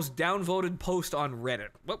line? The most downvoted post on Reddit.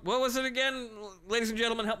 What was it again? Ladies and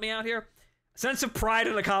gentlemen, help me out here. Sense of pride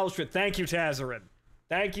and accomplishment. Thank you, Tazarin.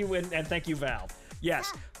 Thank you, and thank you, Valve.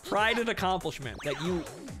 Yes, pride and accomplishment. That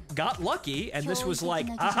got lucky, and this was like,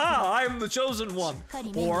 aha, I'm the chosen one.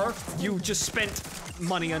 Or you just spent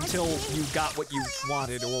money until you got what you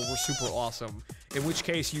wanted or were super awesome. In which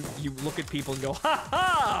case, you look at people and go, ha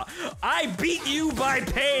ha, I beat you by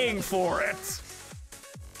paying for it.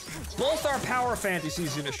 Both are power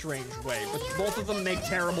fantasies in a strange way, but both of them make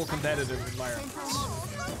terrible competitive environments.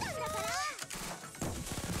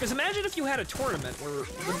 Because imagine if you had a tournament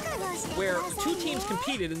where two teams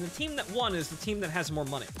competed and the team that won is the team that has more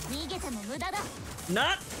money.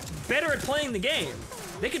 Not better at playing the game.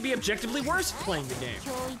 They could be objectively worse at playing the game.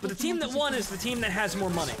 But the team that won is the team that has more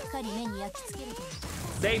money.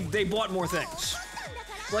 They bought more things.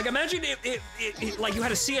 Like imagine like you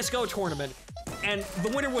had a CSGO tournament and the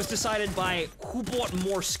winner was decided by who bought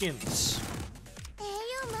more skins.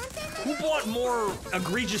 Who bought more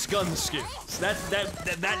egregious gun skins?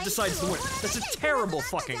 That decides the winner. That's a terrible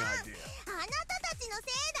fucking idea.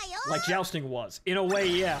 Like jousting was. In a way,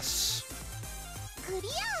 yes.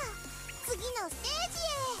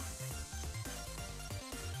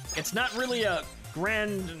 It's not really a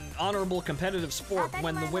grand and honorable competitive sport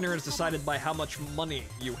when the winner is decided by how much money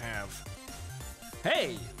you have.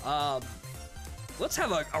 Hey, let's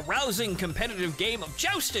have a rousing competitive game of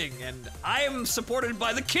jousting, and I am supported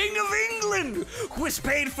by the King of England, who has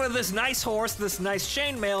paid for this nice horse, this nice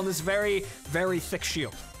chainmail, and this very, very thick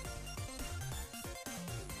shield.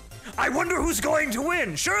 I wonder who's going to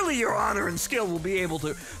win. Surely your honor and skill will be able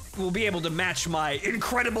to match my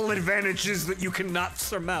incredible advantages that you cannot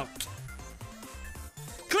surmount.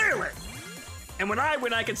 Clearly. And when I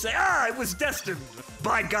win, I can say, it was destined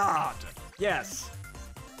by God. Yes.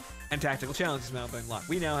 And tactical challenges now been locked.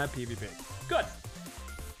 We now have PvP. Good.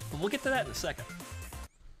 But we'll get to that in a second.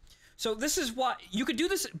 So this is why you could do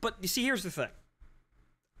this, but you see, here's the thing.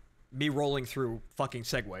 Me rolling through fucking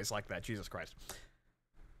segues like that, Jesus Christ.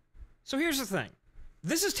 So here's the thing.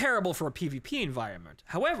 This is terrible for a PvP environment.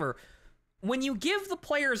 However, when you give the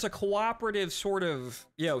players a cooperative sort of,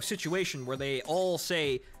 situation where they all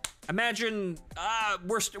say, imagine,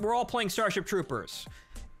 we're all playing Starship Troopers,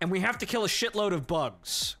 and we have to kill a shitload of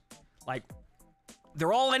bugs. Like,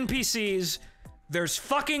 they're all NPCs, there's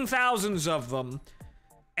fucking thousands of them,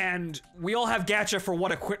 and we all have gacha for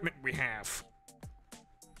what equipment we have.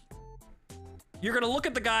 You're gonna look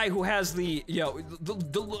at the guy who has the,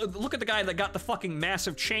 look at the guy that got the fucking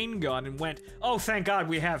massive chain gun and went, oh, thank God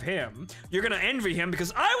we have him. You're gonna envy him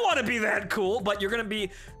because I want to be that cool, but you're gonna be,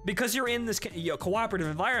 because you're in this cooperative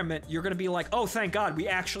environment, you're gonna be like, oh, thank God we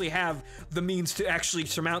actually have the means to actually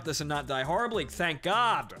surmount this and not die horribly. Thank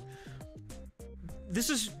God. This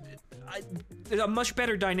is a much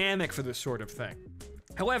better dynamic for this sort of thing.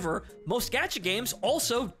 However, most gacha games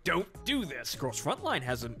also don't do this. Girls Frontline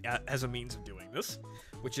has a means of doing this,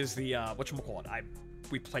 which is the whatchamacallit.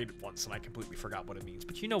 We played it once and I completely forgot what it means,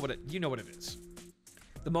 but you know what it is.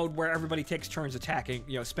 The mode where everybody takes turns attacking,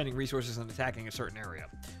 spending resources and attacking a certain area.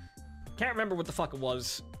 Can't remember what the fuck it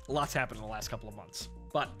was. Lots happened in the last couple of months,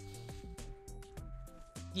 but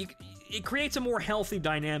it creates a more healthy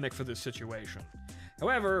dynamic for this situation.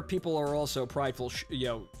 However, people are also prideful,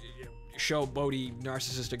 showboaty,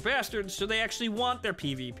 narcissistic bastards, so they actually want their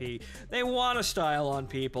PvP. They want to style on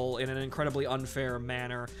people in an incredibly unfair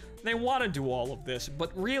manner. They want to do all of this,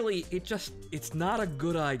 but really, it's not a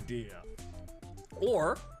good idea.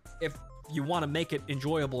 Or, if you want to make it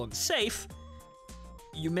enjoyable and safe,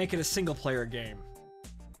 you make it a single-player game.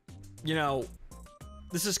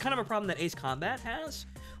 This is kind of a problem that Ace Combat has,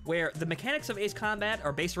 where the mechanics of Ace Combat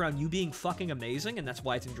are based around you being fucking amazing, and that's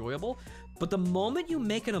why it's enjoyable. But the moment you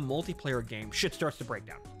make it a multiplayer game, shit starts to break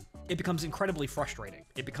down. It becomes incredibly frustrating.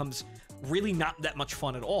 It becomes really not that much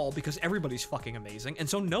fun at all because everybody's fucking amazing, and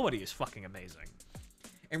so nobody is fucking amazing.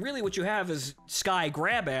 And really what you have is Sky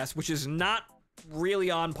Grab Ass, which is not really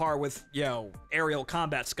on par with, aerial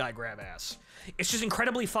combat Sky Grab Ass. It's just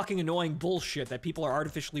incredibly fucking annoying bullshit that people are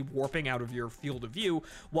artificially warping out of your field of view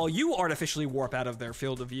while you artificially warp out of their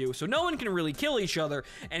field of view, so no one can really kill each other,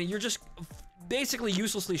 and you're just basically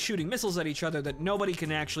uselessly shooting missiles at each other that nobody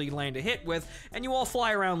can actually land a hit with, and you all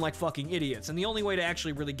fly around like fucking idiots, and the only way to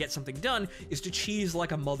actually really get something done is to cheese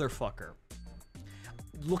like a motherfucker.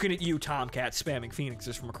 Looking at you, Tomcat, spamming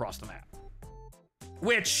phoenixes from across the map.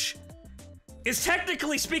 Which is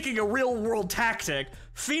technically speaking a real-world tactic.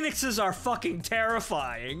 Phoenixes are fucking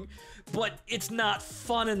terrifying, but it's not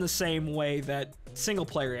fun in the same way that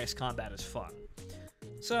single-player Ace Combat is fun.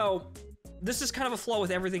 So, this is kind of a flaw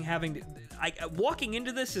with everything having to... walking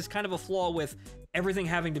into this is kind of a flaw with everything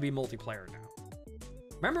having to be multiplayer now.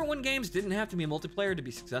 Remember when games didn't have to be multiplayer to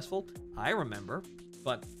be successful? I remember,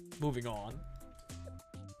 but moving on.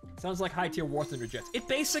 Sounds like high-tier War Thunder Jets. It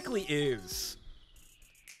basically is.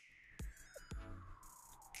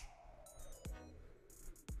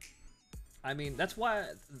 I mean, that's why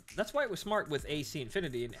it was smart with AC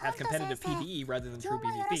Infinity and have competitive PvE rather than true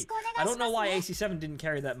PvP. I don't know why AC7 didn't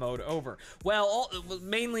carry that mode over. Well,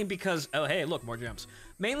 mainly because, oh hey, look, more gems.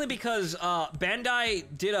 Mainly because Bandai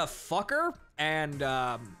did a fucker and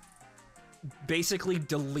basically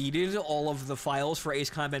deleted all of the files for Ace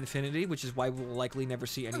Combat Infinity, which is why we'll likely never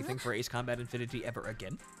see anything for Ace Combat Infinity ever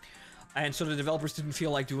again. And so the developers didn't feel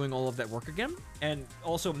like doing all of that work again, and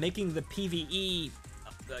also making the PvE,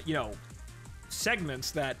 you know,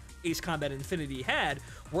 segments that Ace Combat Infinity had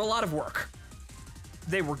were a lot of work.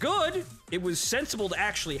 They were good. It was sensible to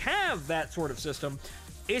actually have that sort of system.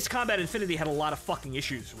 Ace Combat Infinity had a lot of fucking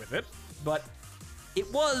issues with it, but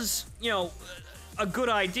it was, you know, a good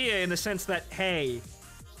idea in the sense that, hey,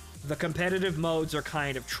 the competitive modes are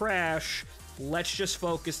kind of trash. Let's just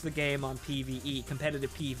focus the game on PvE,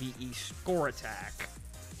 competitive PvE score attack.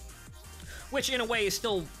 Which, in a way, is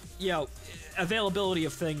still, you know, availability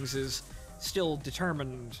of things is still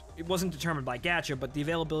determined. It wasn't determined by gacha, but the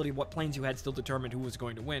availability of what planes you had still determined who was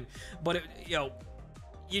going to win. But, it, you know,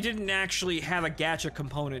 you didn't actually have a gacha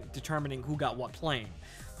component determining who got what plane.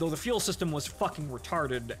 Though the fuel system was fucking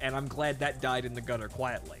retarded, and I'm glad that died in the gutter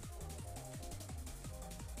quietly.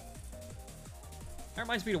 That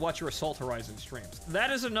reminds me to watch your Assault Horizon streams. That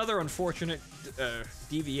is another unfortunate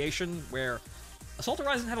deviation where Assault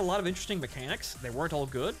Horizon had a lot of interesting mechanics. They weren't all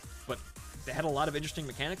good, but they had a lot of interesting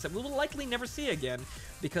mechanics that we will likely never see again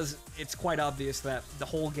because it's quite obvious that the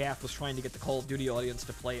whole GAF was trying to get the Call of Duty audience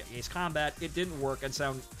to play Ace Combat. It didn't work, and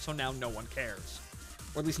so now no one cares.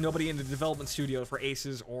 Or at least nobody in the development studio for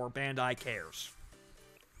Aces or Bandai cares.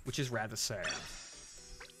 Which is rather sad.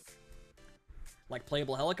 Like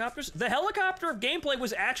playable helicopters? The helicopter gameplay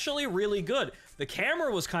was actually really good. The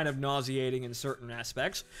camera was kind of nauseating in certain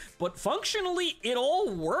aspects, but functionally it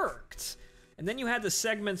all worked. And then you had the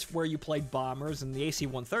segments where you played bombers and the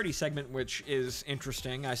AC-130 segment, which is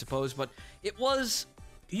interesting, I suppose, but it was...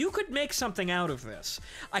 You could make something out of this.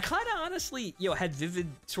 I kind of honestly, you know, had vivid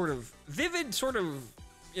sort of,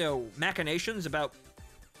 you know, machinations about,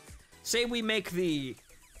 say we make the,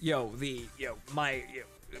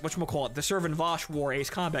 whatchamacallit, the Servant Vosh War Ace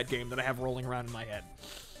Combat game that I have rolling around in my head.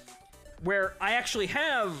 Where I actually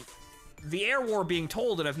have the Air War being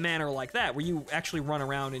told in a manner like that, where you actually run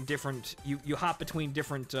around in different, you hop between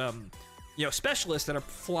different, you know, specialists that are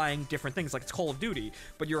flying different things, like it's Call of Duty,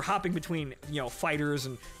 but you're hopping between, you know, fighters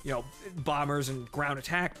and, you know, bombers and ground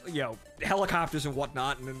attack, you know, helicopters and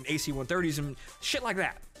whatnot, and then AC-130s and shit like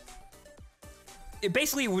that. It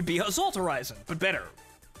basically would be Assault Horizon, but better.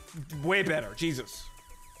 Way better, Jesus.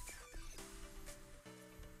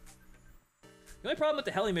 The only problem with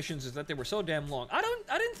the heli missions is that they were so damn long. I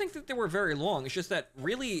didn't think that they were very long. It's just that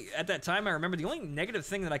really, at that time, I remember the only negative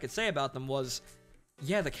thing that I could say about them was,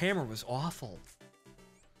 yeah, the camera was awful.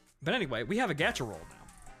 But anyway, we have a gacha roll now.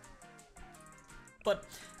 But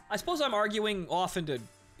I suppose I'm arguing off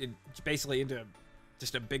basically into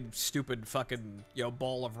just a big, stupid fucking, you know,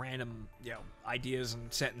 ball of random, you know, ideas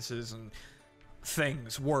and sentences and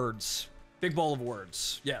things, words. Big ball of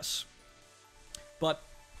words, yes. But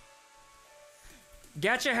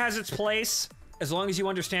gacha has its place as long as you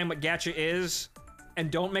understand what gacha is, and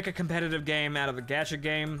don't make a competitive game out of a gacha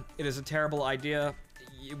game. It is a terrible idea.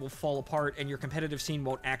 It will fall apart, and your competitive scene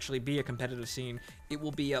won't actually be a competitive scene. It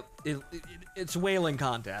will be it's a whaling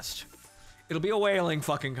contest. It'll be a whaling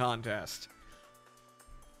fucking contest.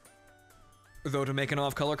 Though, to make an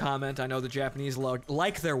off-color comment, I know the Japanese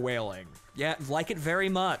like their whaling. Yeah, like it very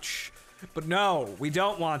much. But no, we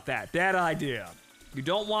don't want that. Bad idea. You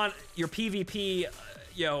don't want your PvP,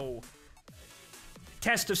 you know,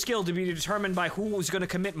 test of skill to be determined by who's gonna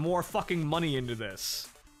commit more fucking money into this.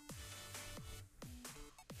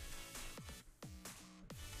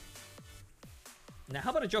 Now,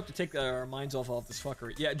 how about a joke to take our minds off of this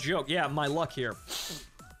fuckery? Yeah, joke. Yeah, my luck here.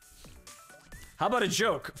 How about a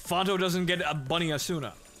joke? Phonto doesn't get a Bunny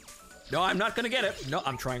Asuna. No, I'm not gonna get it. No,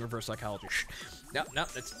 I'm trying reverse psychology. No,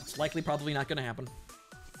 it's likely probably not gonna happen.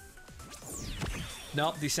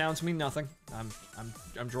 No, these sounds mean nothing.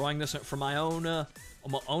 I'm drawing this for my own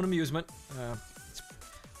amusement.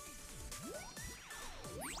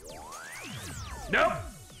 Nope.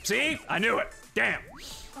 See, I knew it. Damn.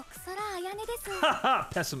 Haha,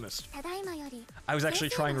 pessimist. I was actually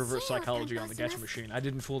trying reverse psychology on the gacha machine. I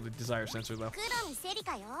didn't fool the desire sensor though.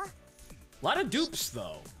 A lot of dupes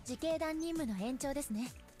though.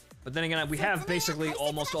 But then again, we have basically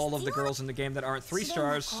almost all of the girls in the game that aren't 3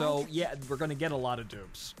 stars, so yeah, we're gonna get a lot of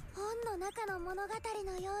dupes.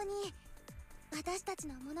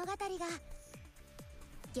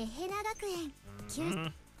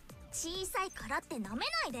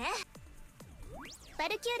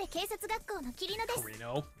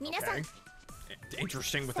 Carino. Okay.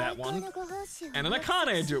 Interesting with that one. And an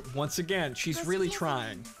Akane dupe. Once again, she's really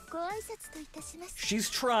trying. She's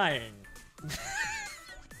trying.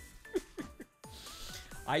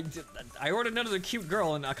 I ordered another cute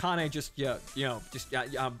girl, and Akane just, I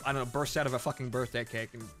don't know, burst out of a fucking birthday cake,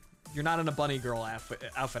 and you're not in a bunny girl outfit,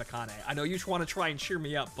 Akane. I know you just want to try and cheer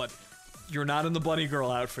me up, but you're not in the bunny girl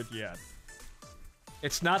outfit yet.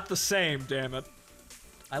 It's not the same, damn it.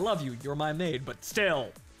 I love you, you're my maid, but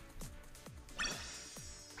still.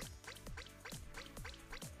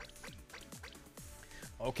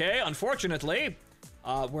 Okay, unfortunately,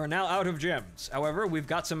 we're now out of gems. However, we've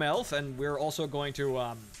got some elf, and we're also going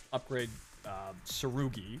to upgrade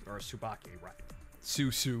Tsurugi, or Tsubaki, right?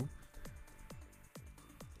 Susu.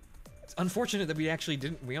 It's unfortunate that we actually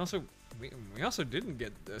didn't. We also didn't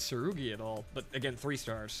get Tsurugi at all. But again, 3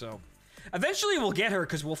 stars. So eventually we'll get her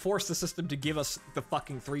because we'll force the system to give us the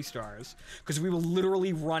fucking 3 stars. Because we will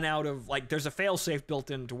literally run out of there's a failsafe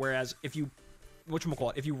built in to whereas if you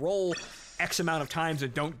if you roll X amount of times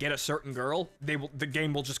and don't get a certain girl, the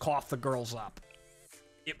game will just cough the girls up.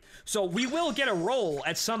 So we will get a roll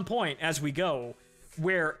at some point as we go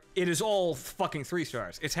where it is all fucking 3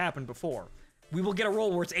 stars. It's happened before. We will get a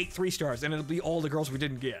roll where it's 8 3 stars and it'll be all the girls we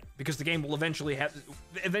didn't get because the game will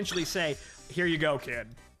eventually say, here you go, kid.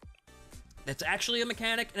 That's actually a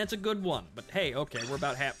mechanic and it's a good one. But hey, okay, we're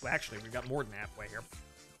about actually, we've got more than halfway here.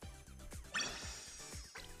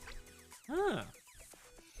 Huh.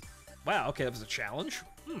 Wow, okay, that was a challenge.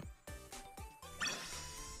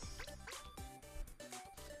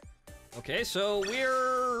 Okay, so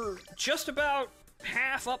we're just about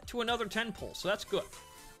half up to another 10 pull, so that's good.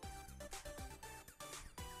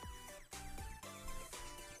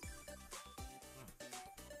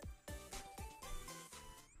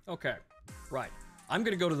 Okay, right. I'm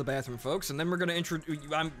gonna go to the bathroom, folks, and then we're gonna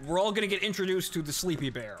we're all gonna get introduced to the sleepy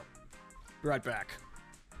bear. Be right back.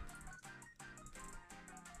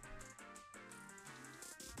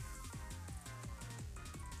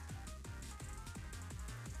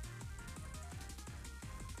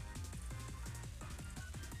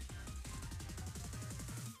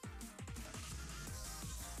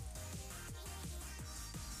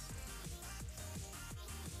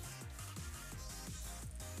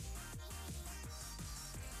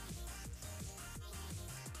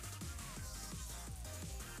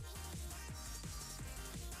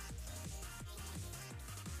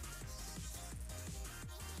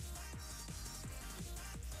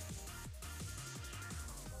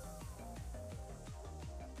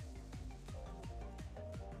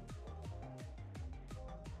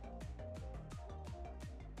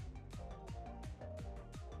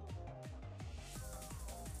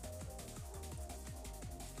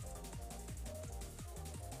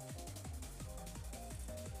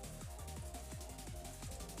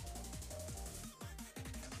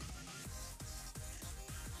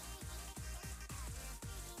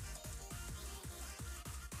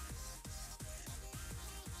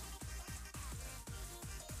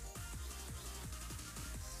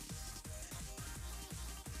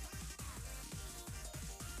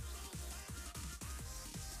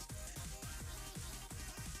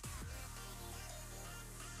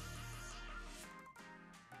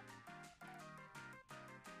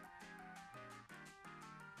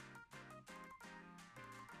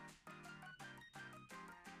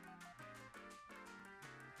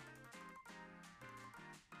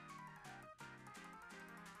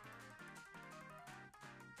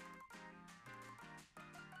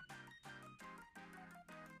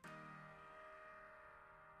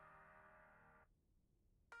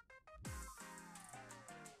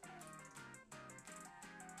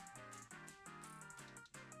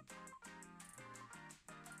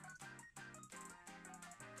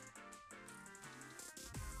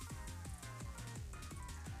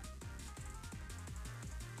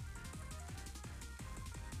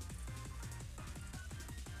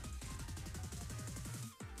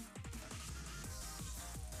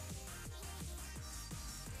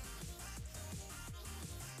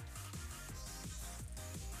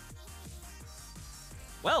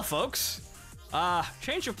 Well, folks,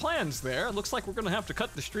 change of plans there. Looks like we're gonna have to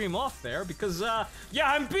cut the stream off there because,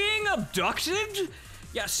 yeah, I'm being abducted?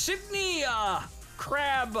 Yeah, Sydney,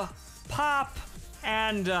 Crab, Pop,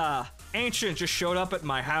 and, Ancient just showed up at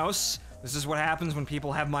my house. This is what happens when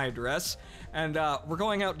people have my address. And, we're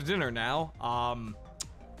going out to dinner now.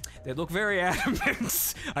 They look very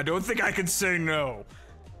adamant. I don't think I can say no.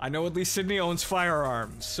 I know at least Sydney owns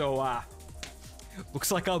firearms, so,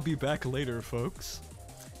 looks like I'll be back later, folks.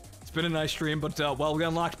 It's been a nice stream, but, well, we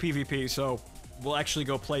unlocked PvP, so we'll actually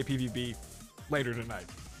go play PvP later tonight.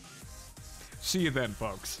 See you then,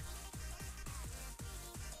 folks.